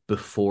other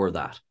before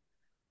that.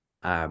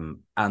 And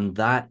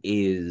that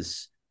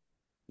is,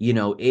 you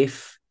know,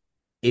 if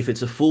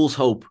it's a fool's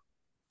hope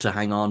to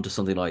hang on to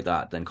something like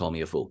that, then call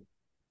me a fool.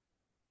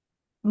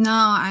 No,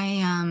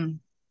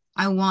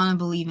 I want to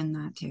believe in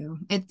that too.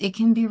 It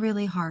can be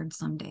really hard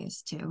some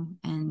days too.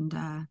 And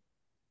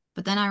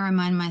but then I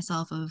remind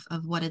myself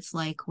of what it's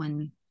like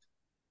when,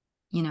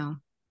 you know,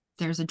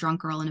 there's a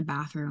drunk girl in a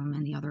bathroom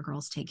and the other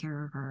girls take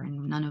care of her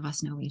and none of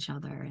us know each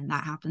other, and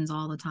that happens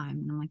all the time.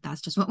 And I'm like,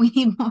 that's just what we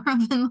need more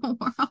of in the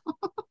world.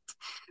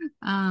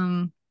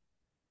 um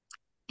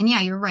and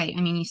yeah, you're right.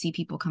 I mean, you see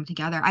people come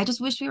together. I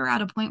just wish we were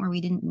at a point where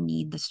we didn't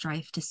need the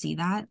strife to see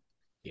that,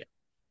 Yeah.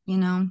 you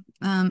know.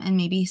 And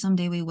maybe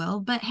someday we will,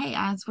 but hey,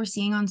 as we're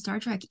seeing on Star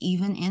Trek,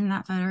 even in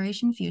that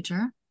Federation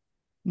future,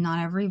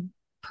 not every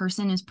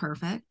person is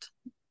perfect.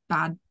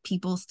 Bad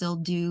people still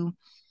do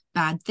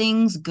bad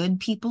things. Good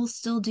people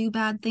still do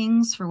bad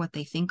things for what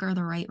they think are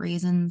the right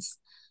reasons.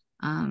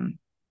 Um,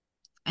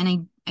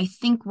 and I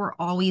think we're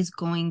always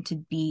going to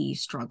be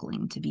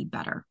struggling to be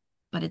better,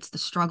 but it's the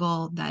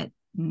struggle that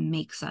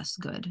makes us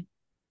good,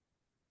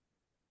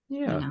 you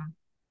Yeah. know?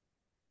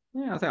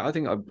 Yeah, I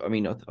think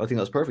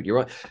that's perfect. You're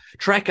right.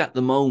 Trek at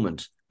the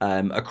moment,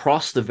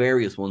 across the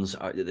various ones,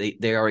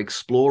 they are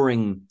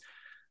exploring.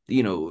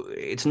 You know,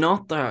 it's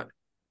not that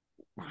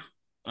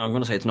I'm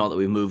going to say it's not that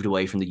we've moved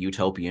away from the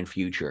utopian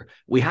future.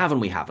 We have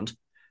and we haven't.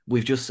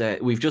 We've just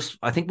said we've just.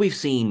 I think we've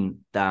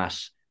seen that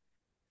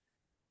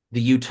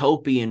the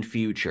utopian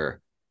future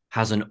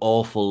has an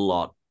awful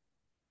lot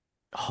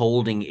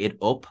holding it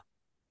up,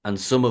 and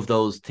some of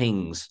those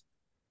things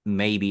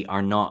maybe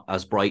are not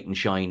as bright and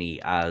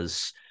shiny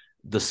as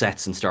the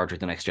sets in Star Trek: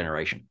 The Next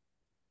Generation.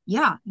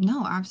 Yeah,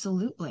 no,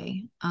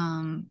 absolutely.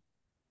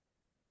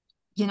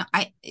 You know,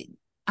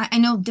 I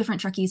know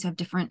different Trekkies have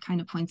different kind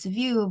of points of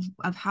view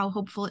of how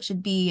hopeful it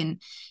should be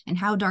and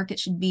how dark it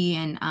should be.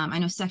 And I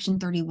know Section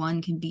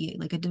 31 can be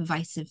like a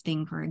divisive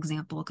thing, for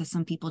example, because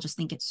some people just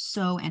think it's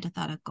so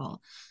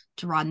antithetical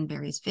to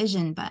Roddenberry's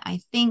vision. But I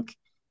think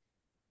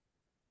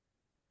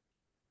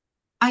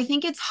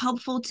it's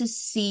helpful to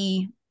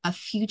see a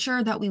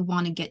future that we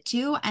want to get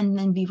to and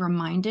then be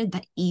reminded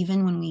that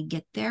even when we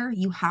get there,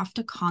 you have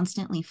to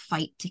constantly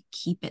fight to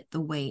keep it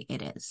the way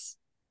it is.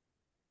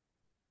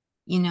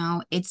 You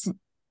know, it's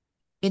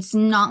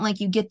not like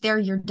you get there,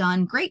 you're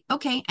done, great,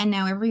 okay, and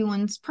now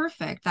everyone's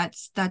perfect.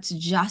 That's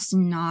just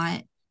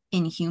not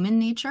in human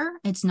nature.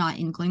 It's not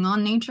in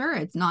Klingon nature.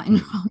 It's not in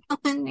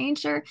Romulan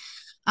nature.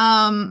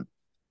 Um,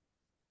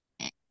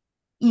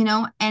 you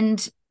know,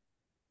 and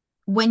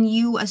when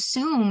you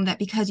assume that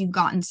because you've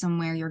gotten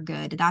somewhere you're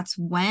good, that's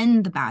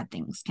when the bad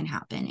things can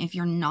happen. If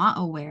you're not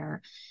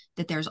aware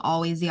that there's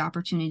always the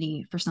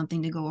opportunity for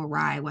something to go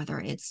awry, whether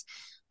it's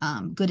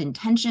good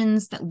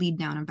intentions that lead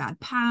down a bad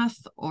path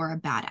or a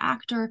bad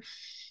actor,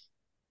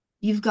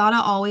 you've got to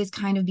always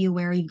kind of be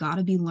aware. You've got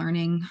to be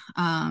learning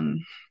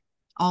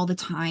all the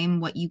time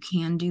what you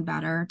can do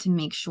better to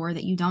make sure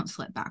that you don't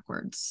slip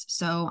backwards.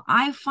 So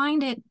I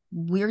find it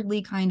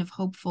weirdly kind of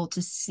hopeful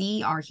to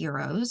see our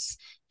heroes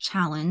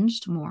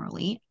challenged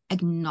morally,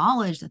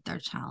 acknowledge that they're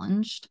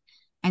challenged,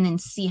 and then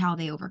see how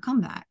they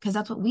overcome that. Because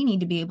that's what we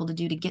need to be able to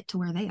do to get to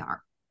where they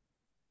are.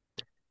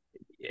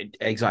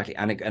 Exactly,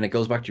 and it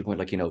goes back to your point,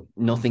 like, you know,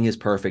 nothing is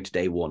perfect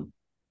day one,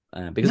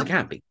 because it Nope.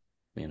 can't be.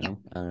 You Yep.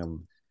 know,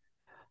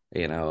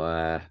 you know,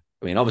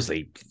 I mean,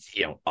 obviously,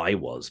 you know, I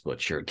was,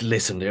 but sure,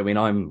 listen, I mean,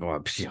 I'm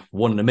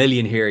one in a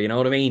million here. You know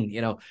what I mean?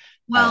 You know,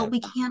 Well, uh, we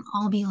can't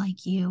all be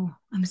like you.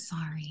 I'm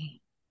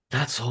sorry.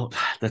 that's all.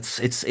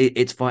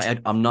 It's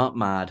fine. I'm not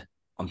mad.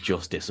 I'm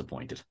just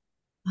disappointed.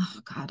 Oh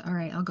God. All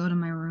right, I'll go to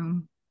my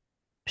room.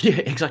 Yeah,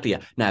 exactly.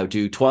 Yeah. Now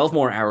do 12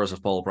 more hours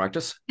of pole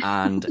practice,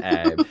 and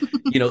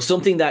you know,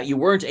 something that you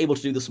weren't able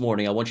to do this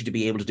morning. I want you to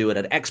be able to do it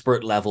at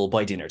expert level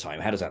by dinner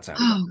time. How does that sound?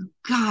 Oh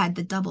God,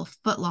 the double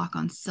footlock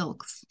on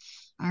silks.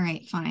 All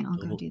right, fine. I'll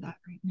go Double. do that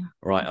right now.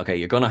 Right. Okay.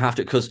 You're gonna have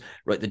to, because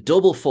right, the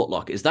double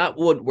footlock is that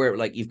one where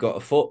like you've got a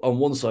foot on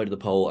one side of the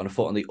pole and a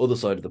foot on the other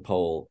side of the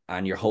pole,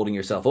 and you're holding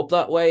yourself up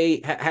that way.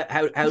 It's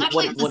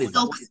actually it's a what is that?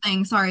 silks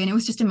thing. Sorry, and it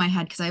was just in my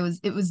head because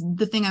it was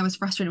the thing I was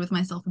frustrated with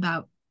myself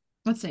about.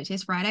 What's today?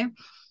 Today's Friday.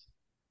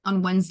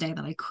 On Wednesday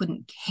that I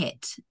couldn't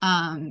hit.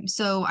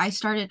 So I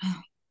started.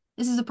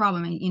 This is a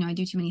problem. I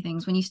do too many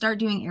things. When you start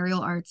doing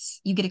aerial arts,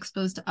 you get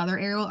exposed to other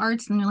aerial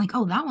arts, and you're like,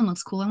 oh, that one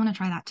looks cool. I want to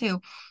try that too.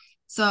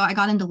 So I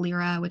got into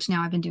Lyra, which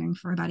now I've been doing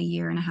for about a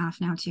year and a half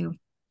now too.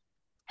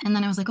 And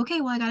then I was like, okay,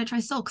 well, I got to try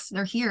silks.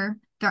 They're here.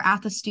 They're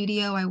at the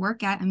studio I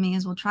work at. I may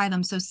as well try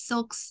them. So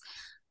silks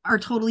are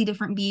totally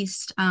different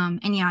beast. And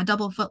yeah,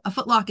 a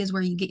foot lock is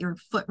where you get your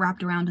foot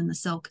wrapped around in the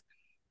silk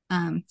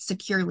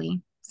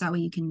securely. So that way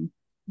you can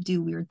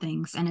do weird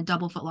things. And a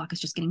double foot lock is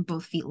just getting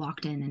both feet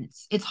locked in. And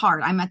it's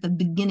hard. I'm at the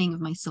beginning of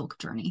my silk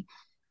journey.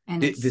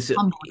 And it's This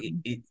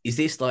humbling. is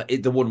this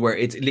like the one where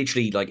it's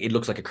literally like it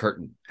looks like a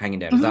curtain hanging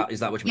down? Mm-hmm. Is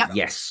that what you mean? Yep.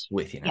 Yes,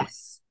 with you now.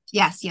 Yes.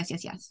 Yes.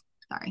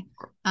 Sorry.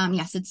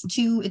 Yes, it's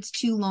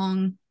two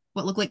long,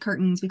 what look like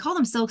curtains. We call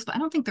them silks, but I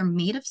don't think they're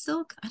made of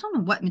silk. I don't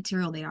know what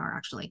material they are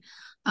actually.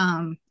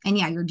 And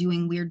yeah, you're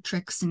doing weird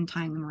tricks and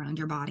tying them around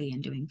your body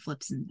and doing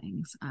flips and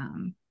things.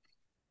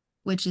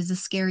 Which is a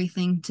scary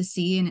thing to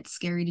see and it's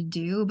scary to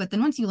do. But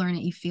then once you learn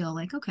it, you feel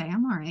like, okay,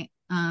 I'm all right.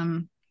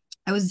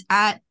 I was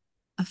at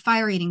a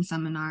fire eating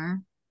seminar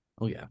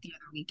Oh yeah, the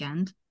other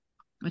weekend,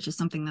 which is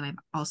something that I've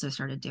also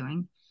started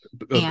doing.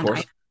 of And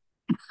course.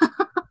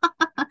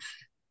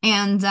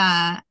 and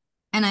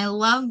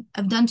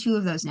I've done two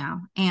of those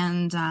now.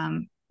 And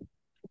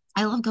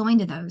I love going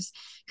to those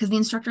because the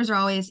instructors are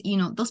always,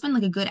 they'll spend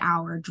like a good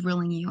hour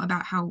drilling you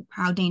about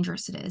how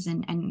dangerous it is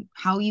and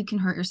how you can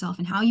hurt yourself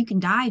and how you can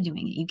die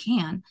doing it. You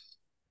can.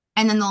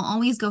 And then they'll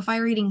always go,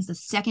 fire eating is the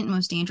second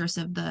most dangerous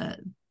of the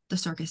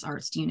circus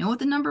arts. Do you know what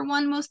the number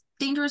one most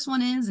dangerous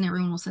one is? And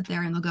everyone will sit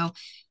there and they'll go,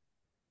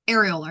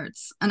 aerial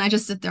arts. And I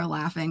just sit there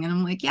laughing and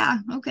I'm like, yeah,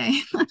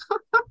 okay.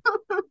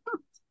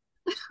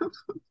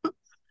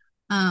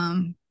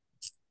 um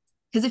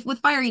because if with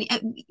fire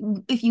eating,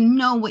 if you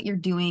know what you're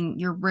doing,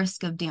 your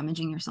risk of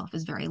damaging yourself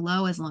is very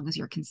low as long as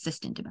you're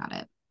consistent about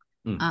it.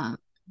 Mm. um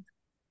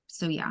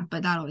so yeah,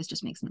 but that always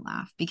just makes me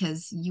laugh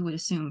because you would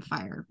assume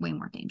fire way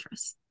more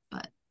dangerous,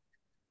 but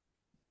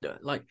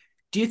Like,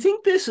 do you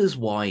think this is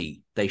why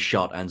they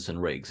shot Anson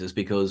Riggs? Is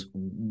because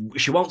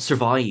she won't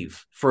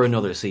survive for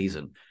another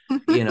season?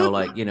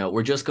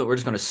 We're just going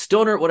to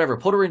stun her, whatever,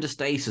 put her into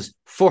stasis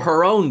for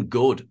her own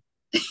good.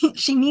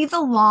 she needs a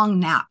long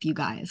nap, you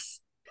guys.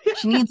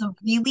 She needs a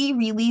really,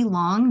 really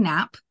long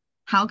nap.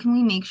 How can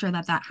we make sure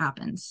that that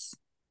happens?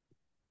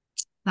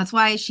 That's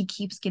why she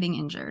keeps getting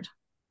injured.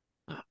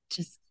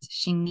 Just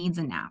she needs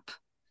a nap.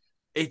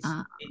 It's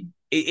Uh,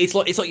 it's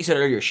like you said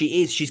earlier.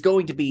 She's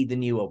going to be the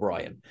new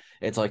O'Brien.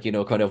 It's like,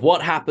 kind of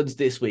what happens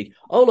this week.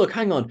 Oh look,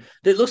 hang on.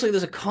 It looks like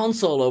there's a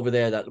console over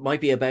there that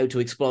might be about to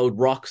explode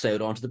rocks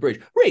out onto the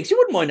bridge. Riggs, you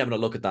wouldn't mind having a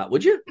look at that,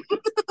 would you?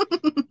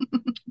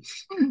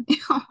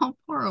 oh,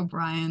 poor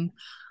O'Brien.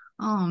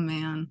 Oh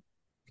man.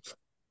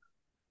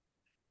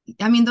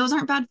 I mean, those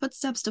aren't bad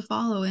footsteps to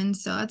follow in,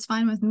 so that's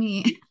fine with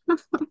me.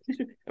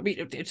 I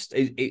mean,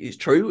 it's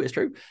true. It's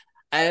true.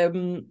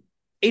 Um,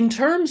 in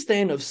terms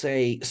then of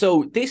say,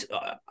 so this,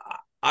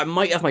 I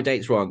might have my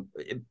dates wrong.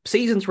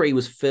 Season 3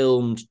 was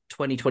filmed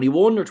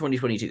 2021 or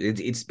 2022.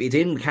 It's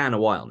in Cannes a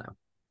while now.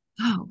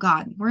 Oh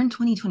God, we're in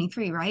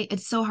 2023, right?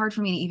 It's so hard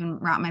for me to even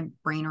wrap my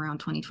brain around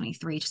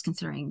 2023, just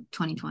considering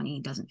 2020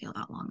 doesn't feel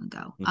that long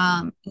ago.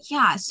 Mm-hmm.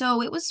 Yeah,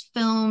 so it was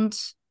filmed.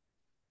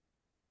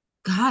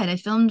 God, I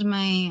filmed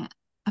my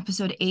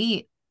episode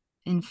 8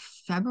 in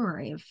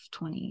February of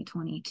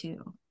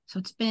 2022. So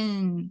it's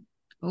been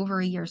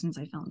over a year since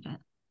I filmed it.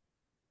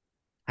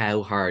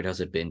 How hard has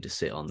it been to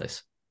sit on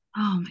this?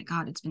 Oh my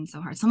God, it's been so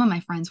hard. Some of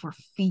my friends were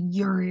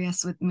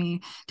furious with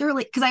me. They were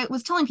like, because I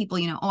was telling people,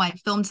 oh, I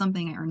filmed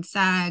something, I earned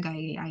SAG,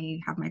 I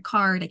have my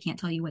card, I can't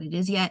tell you what it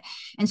is yet.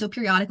 And so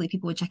periodically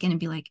people would check in and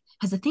be like,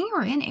 has the thing you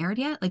were in aired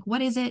yet? Like,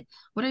 what is it?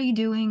 What are you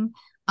doing?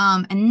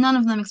 And none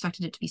of them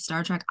expected it to be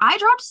Star Trek. I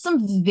dropped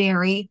some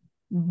very,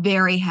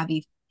 very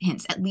heavy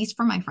hints, at least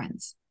for my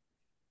friends.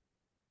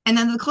 And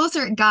then the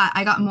closer it got,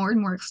 I got more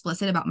and more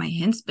explicit about my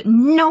hints, but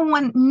no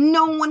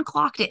one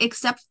clocked it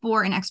except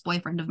for an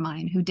ex-boyfriend of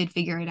mine who did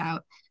figure it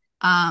out.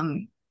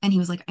 And he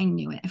was like, I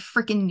knew it. I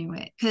freaking knew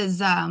it. Because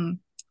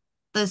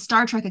the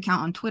Star Trek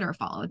account on Twitter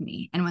followed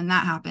me. And when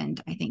that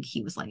happened, I think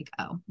he was like,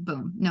 oh,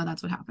 boom. No,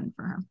 that's what happened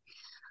for her.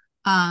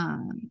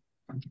 Um,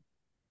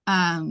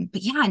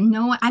 but yeah,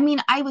 no, I mean,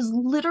 I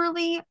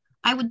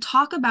would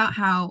talk about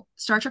how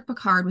Star Trek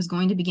Picard was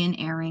going to begin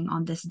airing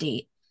on this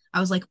date. I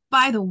was like,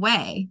 by the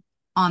way,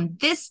 on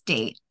this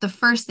date, the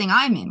first thing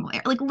I'm in will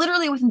air, like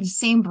literally within the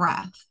same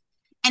breath.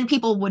 And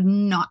people would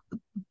not,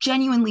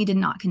 genuinely did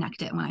not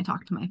connect it when I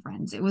talked to my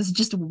friends. It was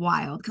just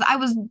wild because I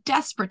was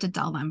desperate to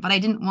tell them, but I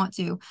didn't want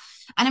to.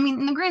 And I mean,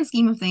 in the grand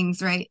scheme of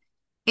things, right?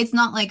 It's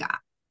not like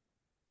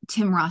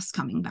Tim Russ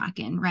coming back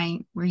in,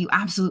 right? Where you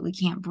absolutely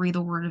can't breathe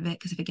a word of it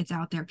because if it gets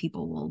out there,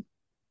 people will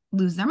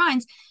lose their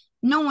minds.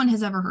 No one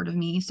has ever heard of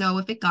me. So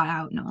if it got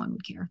out, no one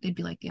would care. They'd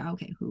be like, yeah,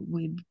 okay,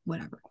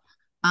 whatever.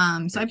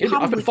 So I've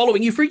been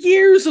following you for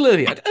years,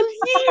 Olivia.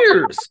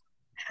 Years.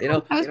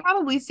 I was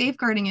probably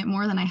safeguarding it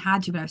more than I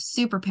had to, but I was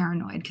super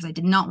paranoid because I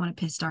did not want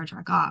to piss Star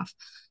Trek off.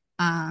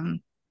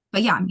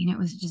 But yeah, I mean, it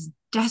was just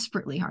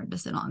desperately hard to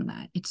sit on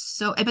that.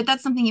 But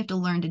that's something you have to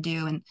learn to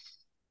do.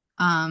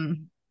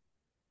 And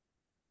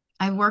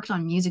I worked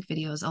on music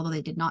videos, although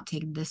they did not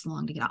take this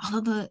long to get out.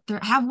 Although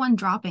I have one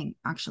dropping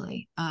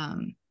actually.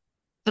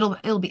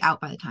 It'll be out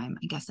by the time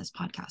I guess this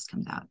podcast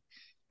comes out.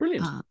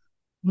 Brilliant.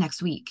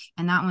 Next week,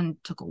 and that one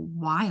took a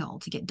while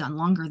to get done,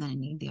 longer than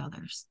any of the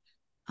others.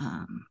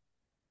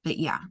 But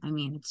yeah, I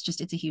mean,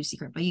 it's a huge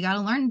secret, but you got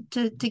to learn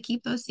to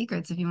keep those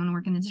secrets if you want to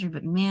work in the industry.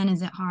 But man,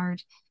 is it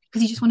hard,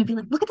 because you just want to be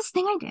like, look at this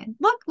thing I did,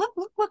 look.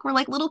 We're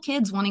like little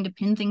kids wanting to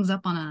pin things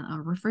up on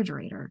a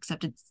refrigerator,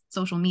 except it's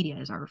social media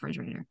is our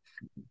refrigerator.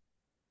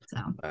 So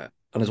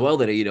And as well,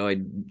 that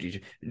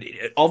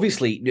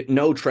obviously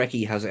no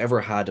Trekkie has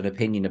ever had an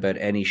opinion about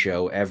any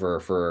show ever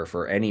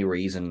for any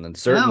reason, and No.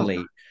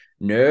 certainly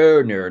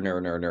no, no, no,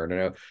 no, no, no,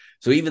 no.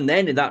 So even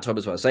then, in that time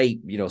as well, say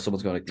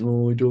someone's going like,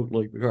 "Oh, I don't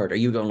like Picard." Are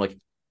you going like,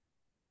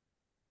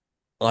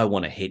 "I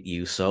want to hit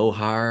you so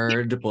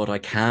hard, but I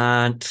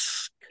can't."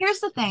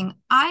 Here's the thing.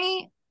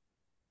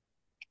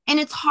 And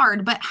it's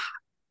hard, but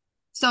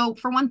so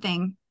for one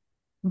thing,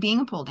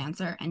 being a pole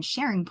dancer and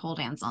sharing pole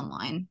dance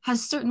online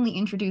has certainly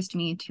introduced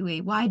me to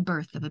a wide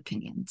berth of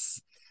opinions.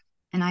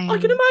 And I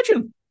can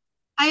imagine.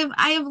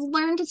 I have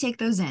learned to take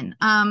those in.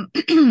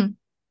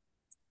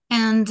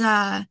 And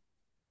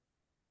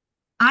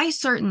I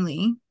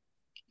certainly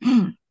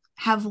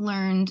have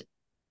learned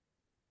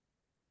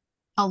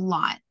a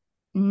lot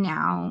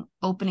now,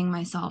 opening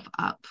myself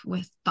up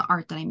with the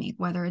art that I make,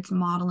 whether it's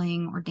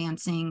modeling or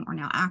dancing or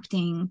now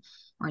acting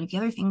or any of the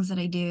other things that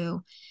I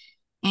do.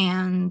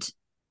 And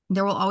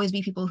there will always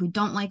be people who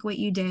don't like what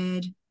you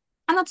did.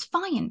 And that's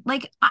fine.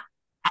 Like,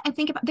 I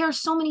think about, there are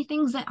so many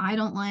things that I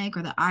don't like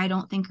or that I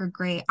don't think are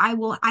great.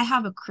 I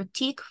have a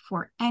critique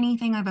for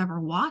anything I've ever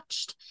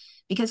watched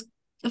because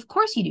of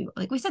course you do.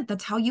 Like we said,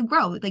 that's how you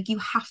grow. Like you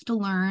have to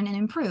learn and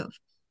improve.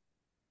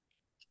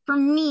 For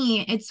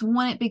me, it's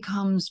when it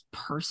becomes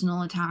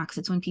personal attacks.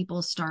 It's when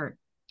people start,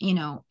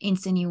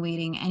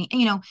 insinuating any,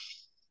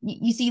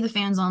 you see the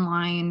fans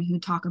online who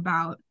talk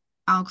about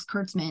Alex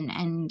Kurtzman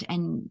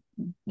and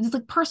it's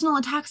like personal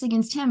attacks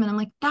against him. And I'm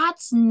like,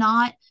 that's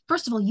not,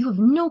 first of all, you have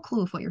no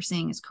clue if what you're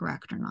saying is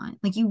correct or not.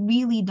 Like you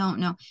really don't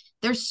know.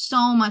 There's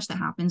so much that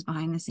happens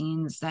behind the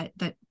scenes that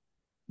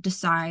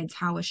decides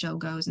how a show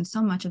goes. And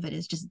so much of it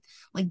is just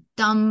like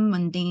dumb,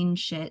 mundane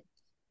shit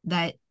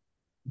that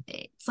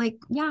it's like,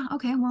 yeah,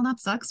 okay, well, that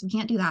sucks. We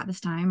can't do that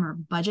this time. Or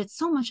budget.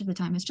 So much of the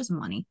time, it's just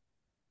money.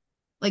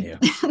 Like Yeah.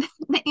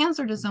 the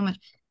answer to so much.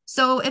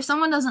 So if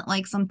someone doesn't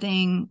like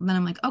something, then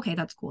I'm like, okay,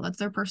 that's cool. That's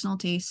their personal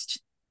taste.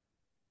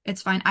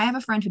 It's fine. I have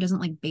a friend who doesn't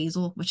like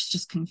basil, which is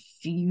just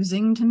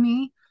confusing to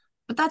me,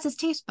 but that's his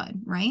taste bud,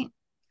 right?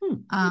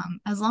 Hmm.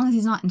 As long as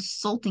he's not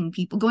insulting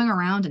people, going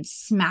around and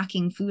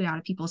smacking food out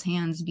of people's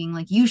hands, being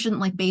like, you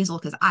shouldn't like basil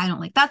because I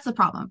don't like. That's the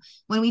problem.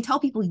 When we tell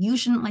people you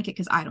shouldn't like it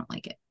because I don't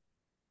like it,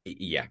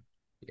 Yeah.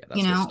 Yeah.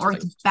 That's just or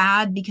it's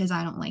bad because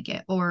I don't like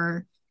it,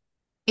 or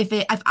if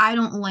I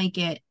don't like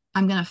it,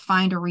 I'm gonna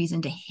find a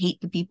reason to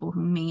hate the people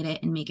who made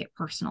it and make it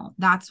personal.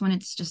 That's when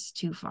it's just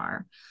too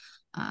far.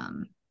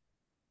 Um,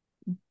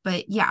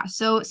 but yeah,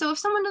 so if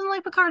someone doesn't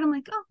like Picard, I'm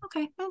like, oh,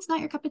 okay, that's not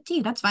your cup of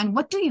tea. That's fine.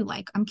 What do you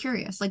like? I'm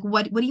curious. Like,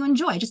 what do you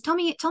enjoy? Just tell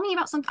me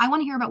about something. I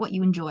want to hear about what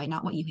you enjoy,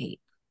 not what you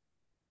hate.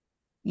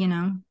 You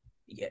know?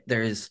 Yeah,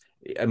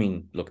 I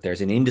mean, look,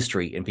 there's an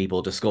industry in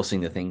people discussing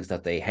the things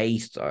that they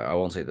hate. I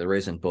won't say there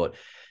isn't, but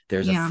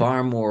there's a Yeah.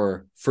 far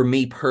more, for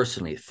me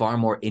personally, far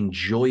more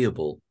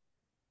enjoyable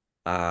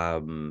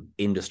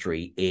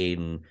industry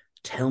in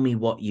tell me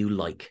what you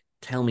like,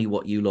 tell me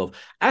what you love.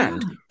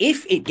 And Yeah.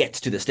 if it gets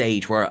to the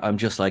stage where I'm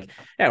just like,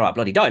 yeah, right,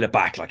 bloody dial it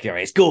back, like, yeah,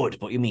 it's good,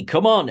 but you mean,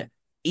 come on.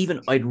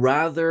 Even I'd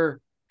rather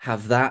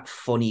have that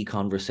funny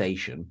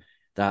conversation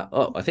that,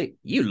 oh, I think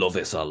you love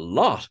this a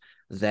lot,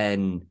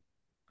 than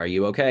are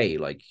you okay?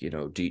 Like,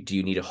 do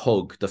you need a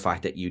hug? The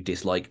fact that you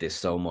dislike this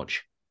so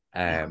much.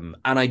 Yeah.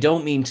 And I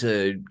don't mean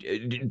to,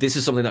 this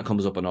is something that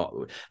comes up a lot.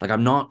 Like,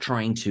 I'm not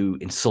trying to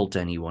insult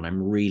anyone.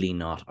 I'm really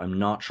not. I'm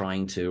not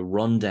trying to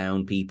run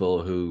down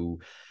people who,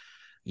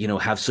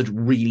 have such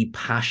really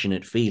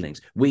passionate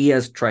feelings. We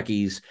as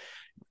Trekkies,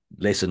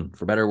 listen,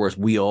 for better or worse,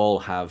 we all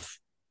have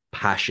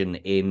passion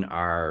in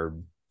our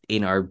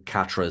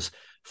catras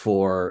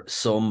for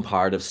some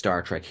part of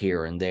Star Trek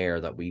here and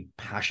there that we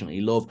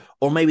passionately love,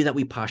 or maybe that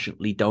we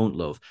passionately don't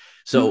love.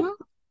 So Mm-hmm.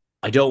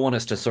 I don't want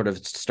us to sort of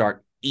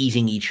start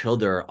eating each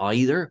other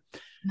either.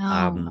 No.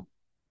 Um,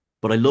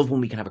 but I love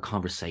when we can have a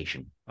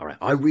conversation. All right,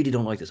 I really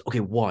don't like this. Okay,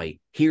 why?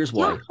 Here's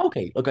Yeah. why.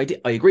 Okay, look,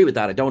 I agree with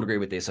that. I don't agree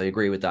with this. I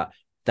agree with that.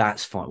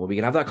 That's fine. When we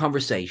can have that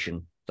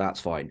conversation, that's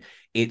fine.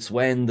 It's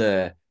when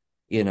I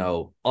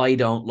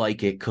don't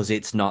like it because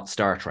it's not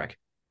Star Trek.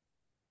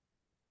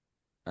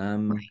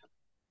 Um, Right.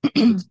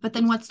 it's But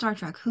then what's Star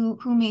Trek? Who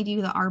made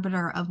you the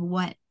arbiter of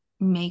what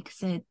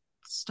makes it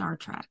Star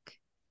Trek?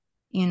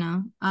 You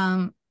know?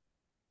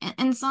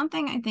 And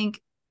something I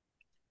think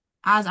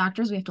as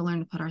actors we have to learn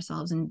to put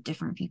ourselves in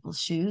different people's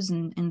shoes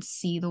and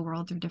see the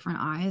world through different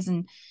eyes.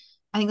 And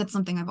I think that's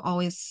something I've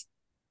always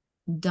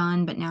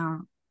done, but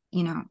now,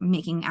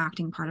 making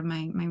acting part of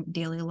my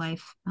daily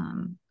life,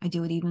 I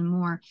do it even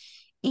more.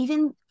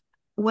 Even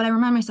what I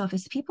remind myself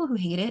is people who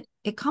hate it,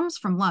 it comes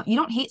from love. You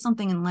don't hate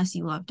something unless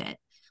you loved it.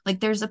 Like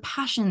there's a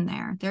passion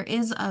there. There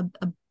is a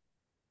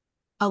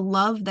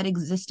love that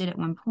existed at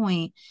one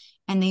point,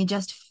 and they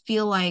just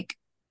feel like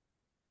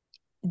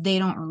they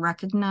don't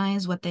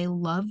recognize what they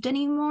loved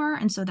anymore.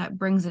 And so that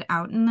brings it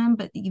out in them.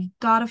 But you've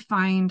got to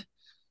find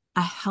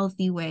a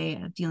healthy way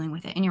of dealing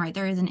with it. And you're right,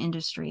 there is an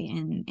industry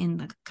in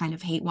the kind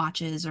of hate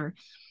watches, or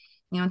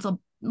it's a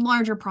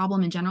larger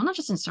problem in general, not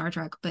just in Star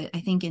Trek, but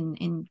I think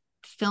in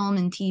film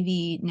and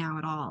TV now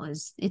at all,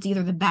 is it's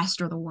either the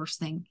best or the worst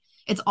thing.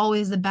 it's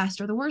always the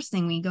best or the worst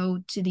thing. We go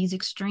to these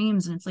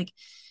extremes, and it's like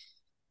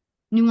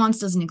nuance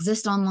doesn't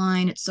exist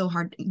online. It's so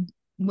hard.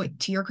 What,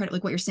 to your credit,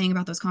 like what you're saying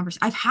about those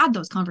conversations, I've had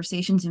those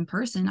conversations in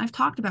person. I've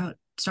talked about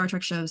Star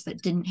Trek shows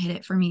that didn't hit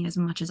it for me as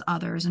much as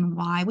others, and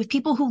why, with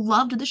people who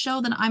loved the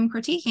show that I'm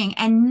critiquing,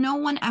 and no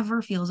one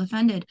ever feels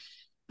offended.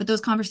 But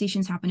those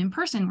conversations happen in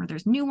person where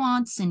there's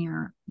nuance and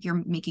you're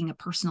making a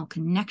personal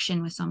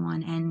connection with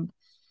someone, and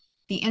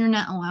the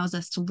internet allows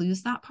us to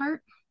lose that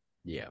part.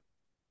 Yeah.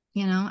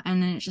 And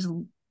then it just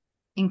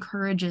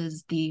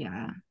encourages the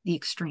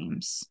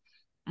extremes,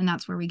 and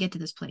that's where we get to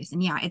this place.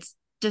 And yeah, it's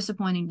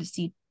disappointing to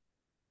see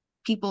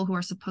people who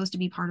are supposed to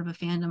be part of a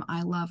fandom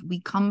I love.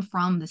 We come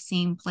from the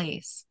same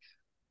place.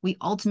 We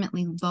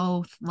ultimately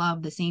both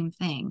love the same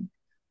thing.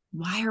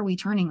 Why are we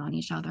turning on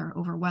each other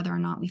over whether or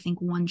not we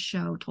think one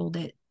show told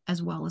it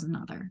as well as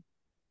another?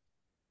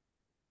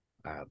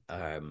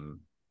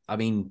 I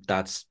mean,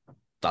 that's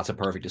a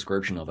perfect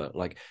description of it.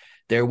 Like,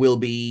 there will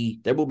be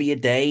a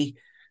day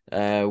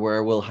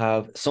where we'll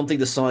have something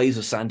the size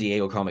of San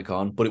Diego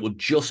Comic-Con, but it will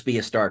just be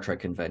a Star Trek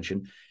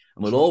convention,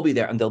 and we'll all be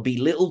there, and there'll be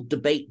little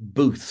debate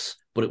booths,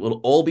 but it will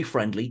all be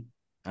friendly,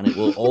 and it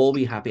will all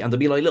be happy, and there'll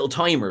be like little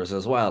timers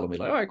as well, and we'll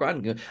be like, all right,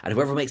 grand, and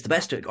whoever makes the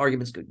best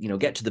arguments,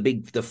 get to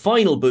the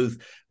final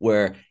booth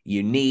where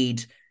you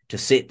need to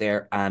sit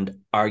there and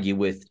argue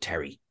with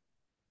Terry,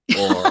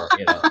 or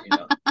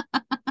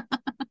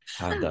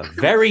and the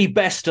very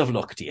best of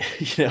luck to you.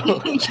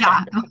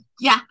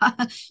 Yeah,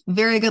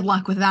 very good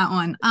luck with that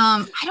one.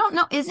 I don't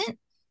know,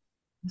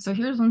 so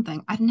here's one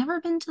thing. I've never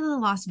been to the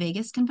Las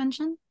Vegas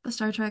convention, the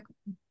Star Trek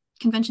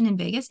convention in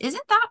Vegas.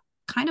 Isn't that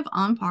kind of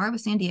on par with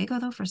San Diego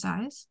though for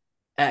size?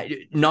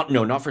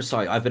 Not for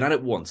size. I've been at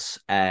it once,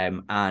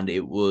 and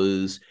it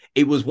was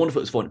wonderful.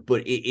 It was fun,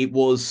 but it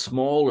was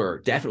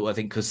smaller, definitely. I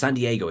think because San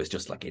Diego is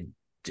just like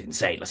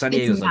insane. Like, San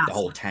Diego is like the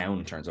whole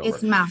town turns over.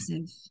 It's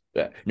massive.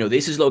 No,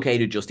 this is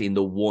located just in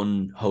the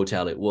one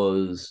hotel. It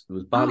was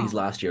Bally's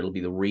last year. It'll be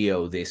the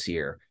Rio this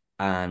year,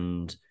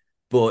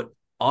 but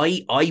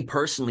I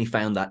personally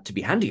found that to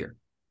be handier.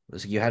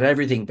 You had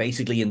everything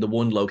basically in the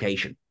one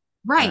location.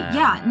 Right.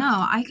 Yeah. No,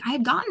 I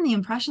had gotten the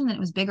impression that it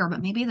was bigger,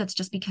 but maybe that's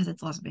just because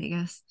it's Las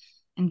Vegas,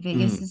 and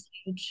Vegas is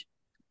huge.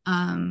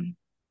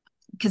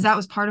 Because that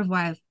was part of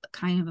why I've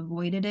kind of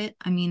avoided it.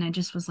 I mean, I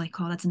just was like,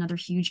 oh, that's another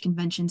huge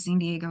convention. San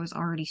Diego is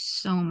already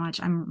so much.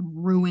 I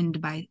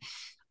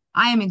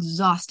am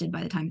exhausted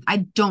by the time. I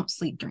don't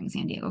sleep during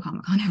San Diego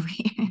Comic-Con every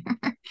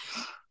year.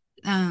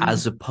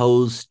 As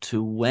opposed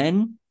to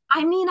when?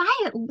 I mean,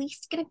 I at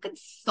least get a good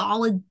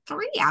solid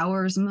 3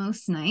 hours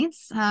most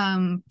nights.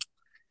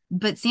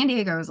 But San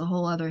Diego is a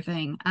whole other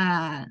thing.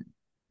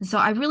 So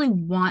I really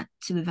want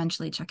to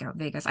eventually check out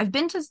Vegas. I've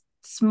been to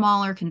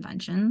smaller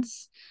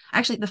conventions.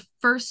 Actually, the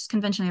first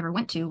convention I ever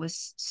went to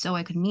was so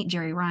I could meet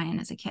Jerry Ryan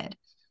as a kid.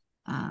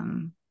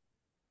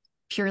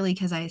 Purely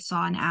because I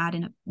saw an ad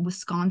in a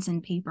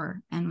Wisconsin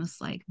paper and was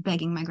like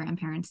begging my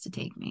grandparents to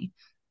take me.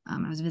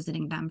 I was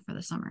visiting them for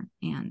the summer,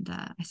 and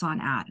I saw an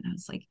ad, and I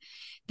was like,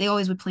 they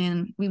always would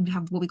plan, we would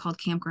have what we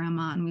called Camp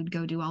Grandma, and we'd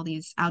go do all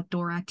these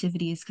outdoor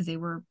activities because they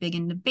were big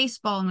into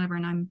baseball and whatever.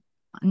 And I'm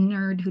a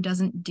nerd who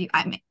doesn't do,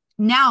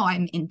 now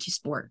I'm into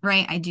sport,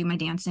 right? I do my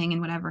dancing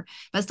and whatever,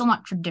 but still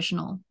not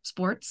traditional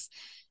sports.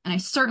 And I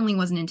certainly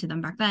wasn't into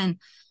them back then.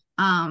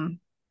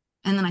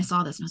 And then I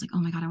saw this and I was like, oh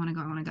my God, I want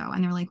to go.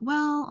 And they're like,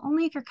 well,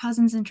 only if your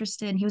cousin's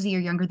interested. And he was a year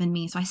younger than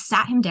me. So I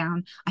sat him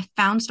down. I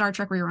found Star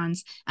Trek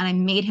reruns and I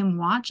made him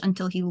watch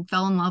until he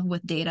fell in love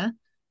with Data.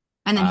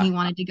 And then he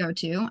wanted to go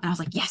too. And I was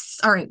like, yes,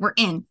 all right, we're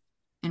in.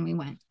 And we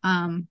went.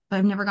 But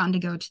I've never gotten to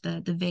go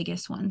to the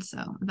Vegas one.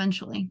 So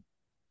eventually.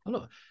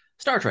 Hello.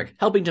 Star Trek,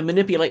 helping to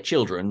manipulate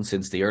children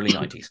since the early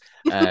 90s.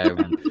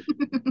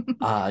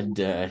 And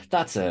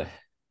that's a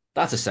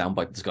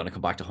soundbite that's going to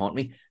come back to haunt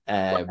me.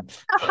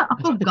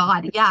 Oh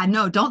God, yeah,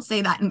 no, don't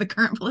say that in the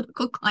current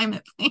political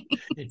climate, please.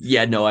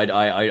 Yeah, no, I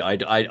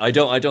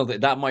don't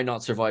think that might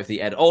not survive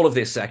the ed. All of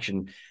this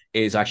section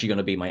is actually going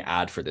to be my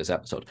ad for this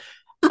episode.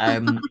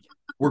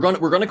 We're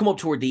gonna come up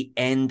toward the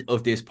end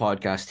of this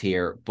podcast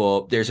here,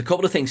 but there's a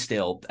couple of things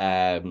still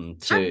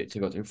to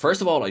go through.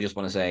 First of all, I just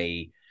want to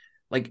say,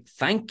 like,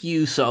 thank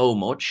you so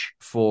much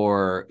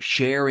for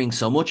sharing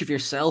so much of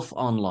yourself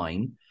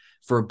online,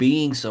 for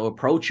being so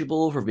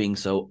approachable, for being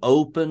so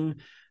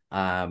open.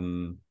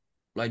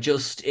 Like,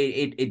 just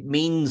it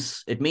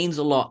means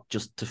a lot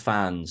just to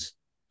fans,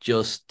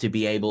 just to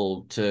be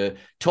able to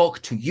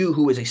talk to you,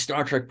 who is a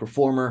Star Trek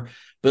performer,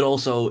 but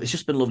also it's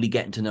just been lovely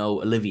getting to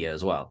know Olivia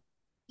as well.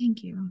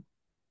 Thank you.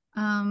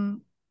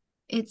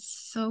 It's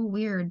so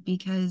weird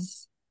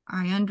because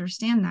I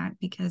understand that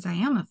because I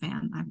am a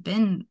fan. I've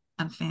been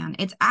a fan.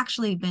 It's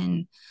actually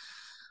been,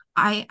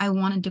 I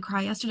wanted to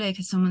cry yesterday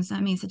because someone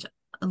sent me such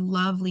a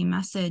lovely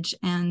message,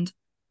 and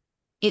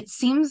it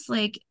seems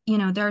like,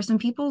 there are some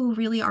people who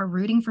really are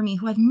rooting for me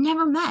who I've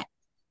never met.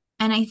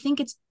 And I think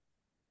it's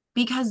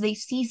because they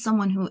see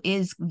someone who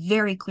is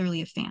very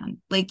clearly a fan.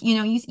 Like,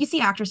 you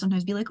see actors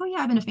sometimes be like, oh yeah,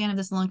 I've been a fan of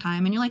this a long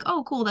time. And you're like,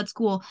 oh, cool, that's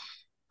cool.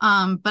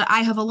 But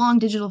I have a long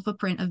digital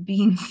footprint of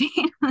being a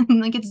fan.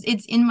 Like,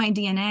 it's in my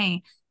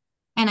DNA.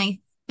 And I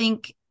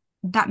think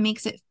that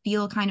makes it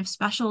feel kind of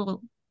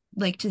special,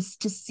 like to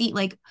see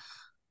like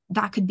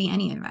that could be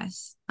any of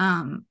us.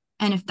 And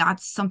if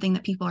that's something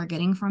that people are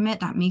getting from it,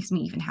 that makes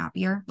me even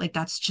happier. Like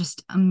that's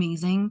just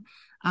amazing.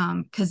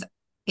 Because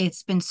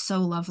it's been so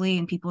lovely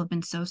and people have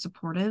been so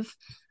supportive.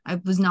 I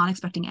was not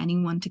expecting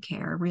anyone to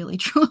care, really,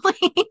 truly.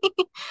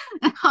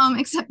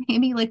 Except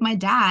maybe like my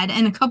dad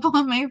and a couple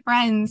of my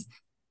friends.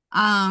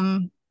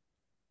 Um,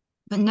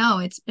 but no,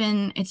 it's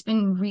been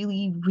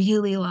really,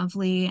 really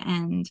lovely.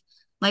 And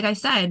like I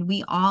said,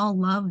 we all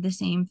love the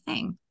same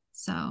thing.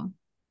 So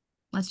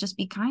let's just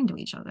be kind to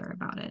each other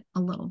about it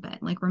a little bit.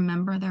 Like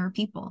remember there are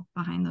people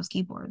behind those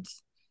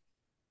keyboards.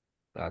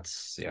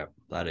 Yeah,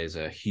 that is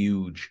a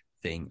huge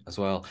thing as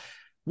well.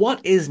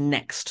 What is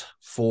next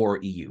for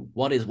EU?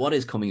 What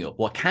is coming up?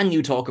 What can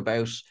you talk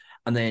about?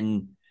 And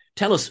then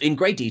tell us in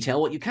great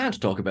detail what you can't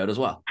talk about as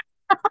well.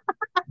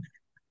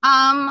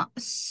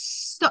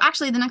 So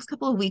actually the next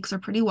couple of weeks are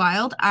pretty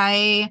wild.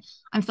 I'm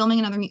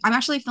filming I'm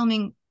actually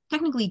filming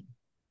technically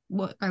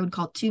what I would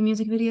call two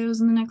music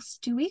videos in the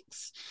next 2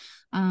 weeks.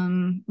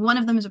 One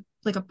of them is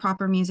like a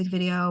proper music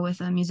video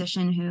with a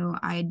musician who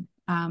I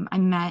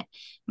met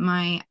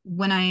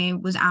when I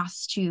was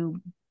asked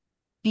to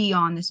be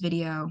on this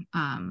video.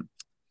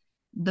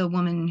 The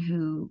woman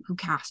who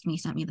cast me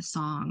sent me the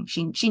song.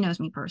 She knows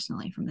me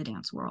personally from the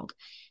dance world,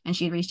 and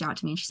she had reached out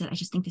to me and she said, I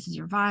just think this is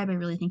your vibe. I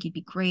really think you'd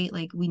be great.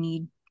 Like we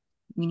need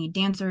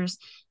dancers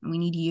and we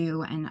need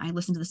you. And I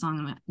listened to the song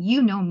and went,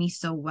 you know me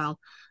so well.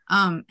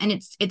 And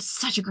it's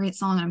such a great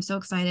song and I'm so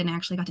excited. And I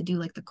actually got to do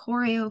like the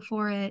choreo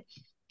for it.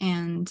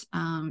 And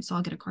so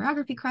I'll get a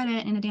choreography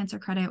credit and a dancer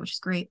credit, which is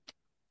great.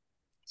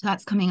 So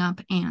that's coming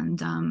up.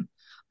 And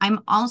I'm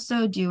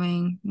also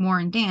doing more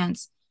in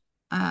dance.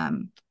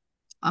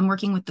 I'm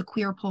working with the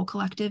Queer Pole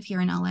Collective here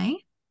in LA.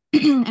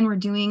 And we're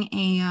doing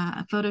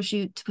a photo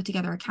shoot to put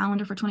together a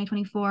calendar for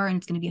 2024. And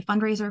it's going to be a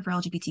fundraiser for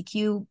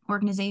LGBTQ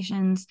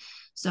organizations.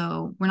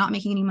 So we're not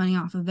making any money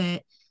off of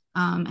it.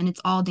 And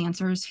it's all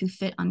dancers who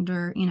fit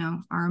under,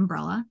 our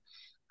umbrella,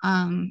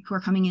 who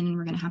are coming in, and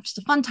we're going to have just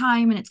a fun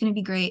time and it's going to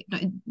be great.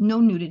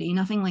 No nudity,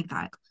 nothing like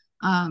that.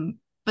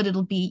 But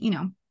it'll be,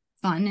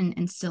 fun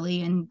and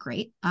silly and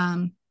great.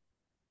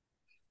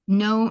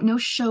 No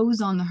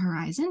shows on the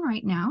horizon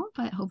right now,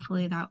 but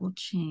hopefully that will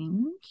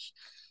change.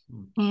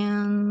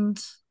 And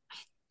I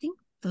think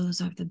those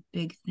are the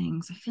big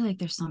things. I feel like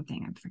there's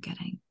something I'm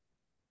forgetting,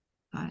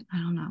 but I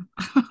don't know.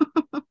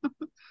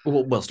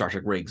 Well, Star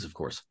Trek Riggs, of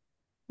course.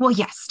 Well,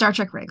 yes, Star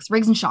Trek Riggs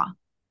and Shaw.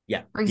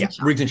 Yeah, Riggs yeah, and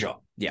Shaw. Riggs and Shaw.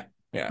 Yeah,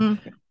 yeah.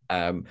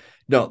 Mm.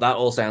 No, that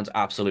all sounds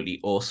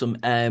absolutely awesome.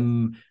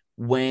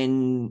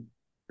 When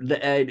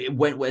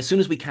as soon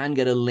as we can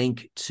get a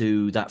link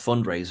to that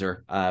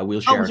fundraiser, we'll Oh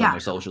share it on yeah, our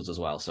socials as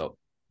well. So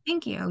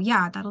thank you.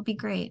 Yeah, that'll be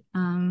great.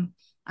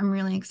 I'm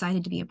really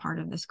excited to be a part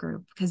of this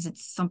group because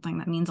it's something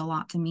that means a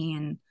lot to me,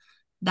 and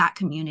that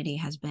community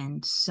has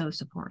been so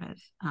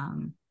supportive.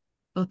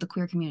 Both the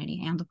queer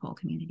community and the pole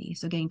community.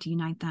 So getting to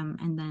unite them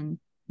and then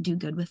do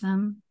good with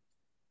them,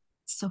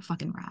 it's so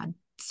fucking rad.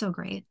 It's so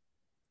great.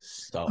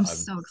 so I'm I'm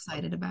so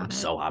excited I'm about it.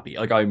 so happy.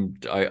 Like I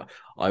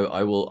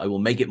will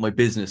make it my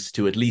business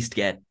to at least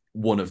get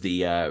one of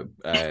the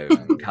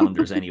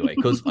calendars anyway,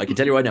 because I can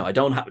tell you right now I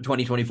don't have a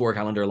 2024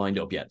 calendar lined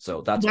up yet,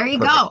 so that's There you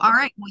go. perfect. All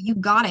right. Well, you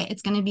got it.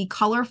 It's going to be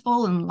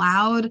colorful and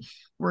loud.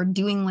 We're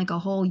doing like a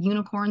whole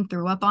unicorn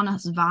threw up on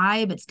us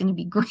vibe. It's going to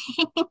be great.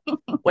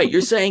 Wait,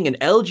 you're saying an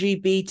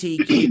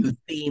LGBTQ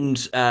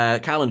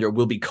themed calendar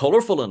will be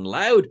colorful and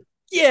loud?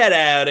 Get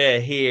out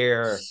of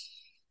here.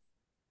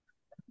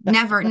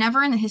 Never in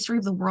the history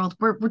of the world.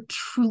 We're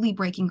truly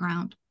breaking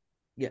ground.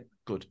 Yeah,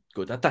 good.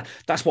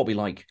 That's what we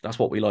like. That's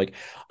what we like.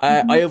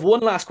 I Mhm. have one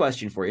last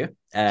question for you.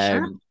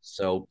 Sure.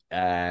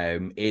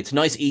 It's a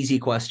nice, easy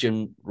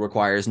question,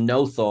 requires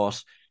no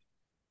thought.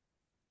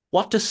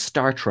 What does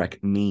Star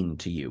Trek mean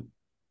to you?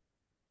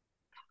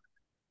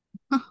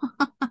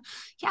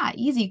 Yeah,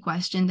 easy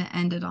question to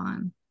end it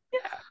on.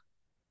 Yeah,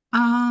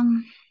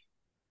 Um,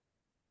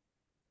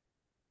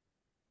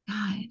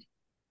 God,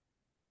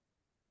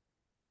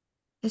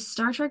 the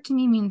Star Trek to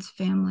me means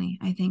family,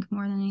 I think,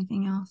 more than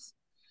anything else.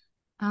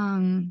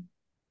 Um,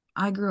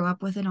 I grew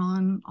up with it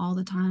on all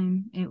the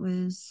time. It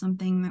was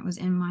something that was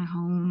in my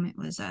home. It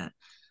was a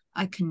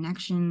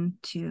connection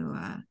to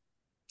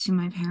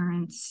my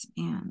parents,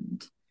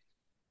 and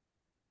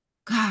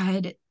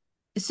God,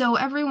 so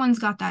everyone's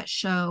got that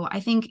show. I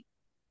think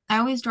I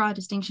always draw a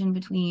distinction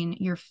between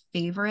your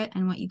favorite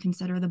and what you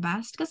consider the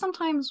best, because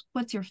sometimes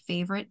what's your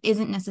favorite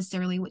isn't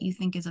necessarily what you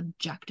think is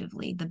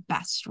objectively the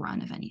best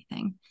run of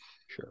anything.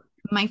 sure.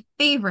 My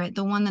favorite,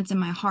 the one that's in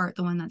my heart,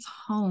 the one that's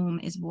home,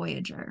 is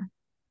Voyager.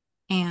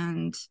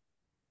 And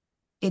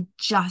it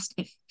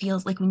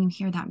feels like when you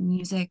hear that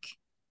music,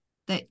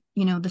 that,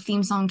 the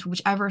theme song to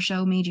whichever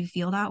show made you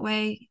feel that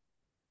way,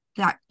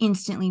 that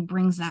instantly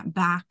brings that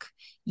back.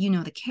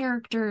 The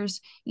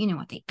characters,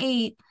 what they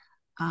ate.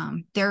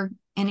 They're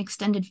an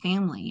extended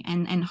family,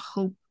 and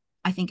hope.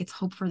 I think it's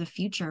hope for the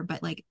future,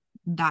 but like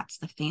that's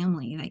the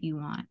family that you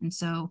want. And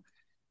so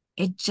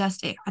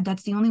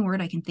that's the only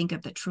word I can think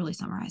of that truly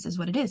summarizes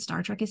what it is.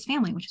 Star Trek is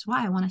family, which is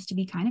why I want us to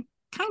be kind of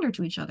kinder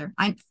to each other.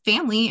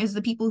 Family is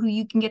the people who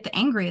you can get the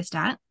angriest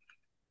at,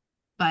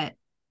 but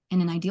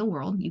in an ideal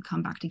world, you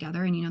come back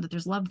together and you know that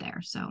there's love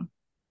there. So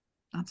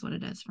that's what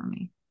it is for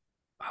me.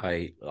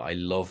 I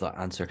love that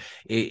answer.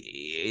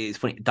 It's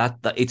funny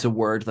that it's a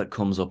word that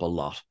comes up a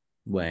lot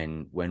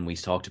when we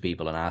talk to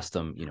people and ask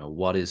them, you know,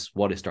 what is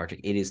Star Trek?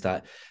 It is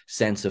that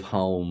sense of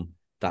home,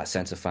 that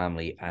sense of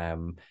family.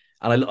 And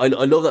I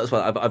love that as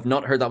well. I've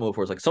not heard that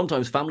before. It's like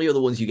sometimes family are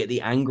the ones you get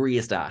the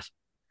angriest at.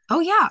 Oh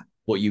yeah,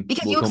 but you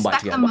because will you come back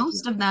expect the together.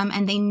 most of them,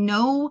 and they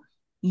know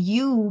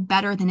you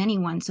better than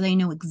anyone, so they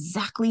know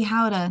exactly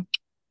how to,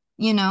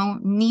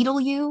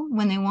 needle you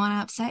when they want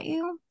to upset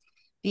you.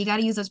 But you got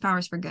to use those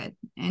powers for good.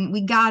 And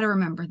we got to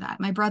remember that.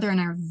 My brother and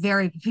I are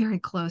very, very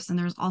close. And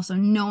there's also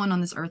no one on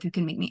this earth who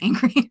can make me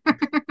angry.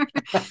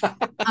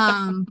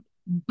 um,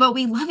 but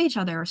we love each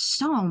other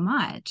so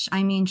much.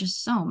 I mean,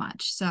 just so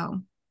much. So,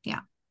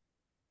 yeah.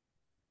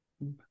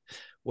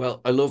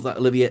 Well, I love that,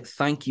 Olivia.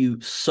 Thank you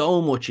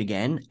so much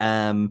again.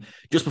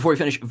 Just before we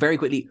finish, very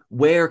quickly,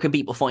 where can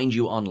people find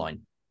you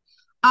online?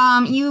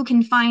 You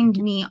can find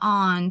me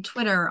on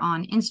Twitter,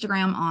 on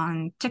Instagram,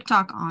 on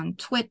TikTok, on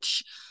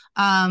Twitch.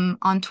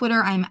 On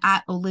Twitter, I'm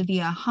at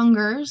Olivia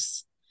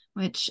Hungers,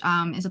 which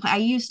is I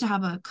used to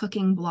have a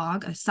cooking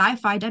blog, a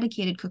sci-fi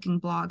dedicated cooking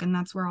blog, and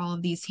that's where all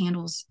of these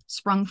handles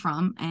sprung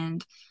from.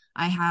 And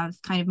I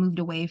have kind of moved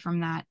away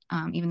from that,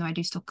 even though I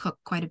do still cook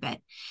quite a bit.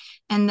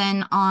 And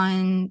then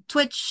on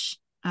Twitch,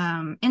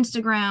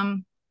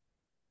 Instagram,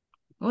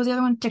 what was the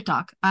other one?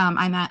 TikTok.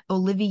 I'm at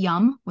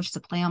Olivium, which is a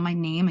play on my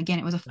name. Again,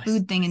 it was a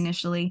food thing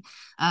initially.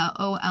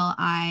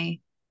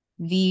 OLIVYUM.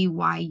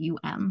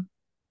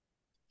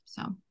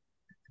 So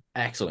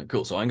excellent,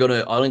 cool. So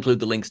I'll include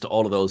the links to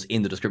all of those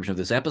in the description of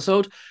this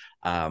episode.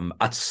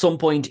 At some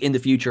point in the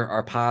future,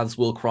 our paths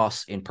will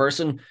cross in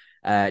person.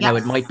 Yes. Now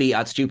it might be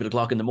at stupid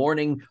o'clock in the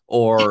morning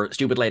or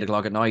stupid late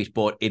o'clock at night,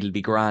 but it'll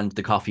be grand.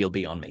 The coffee will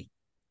be on me.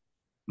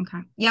 Okay.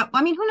 Yeah.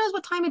 I mean, who knows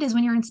what time it is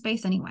when you're in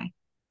space anyway?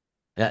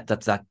 Yeah,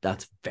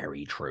 that's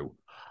very true.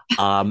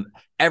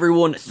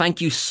 Everyone,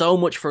 thank you so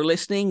much for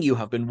listening. You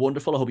have been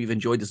wonderful. I hope you've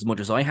enjoyed this as much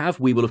as I have.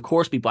 We will, of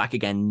course, be back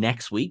again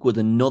next week with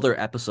another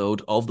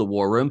episode of The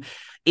War Room.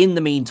 In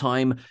the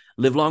meantime,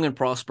 live long and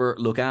prosper,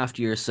 look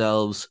after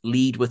yourselves,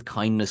 lead with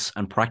kindness,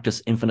 and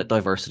practice infinite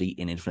diversity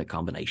in infinite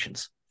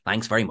combinations.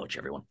 Thanks very much,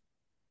 everyone.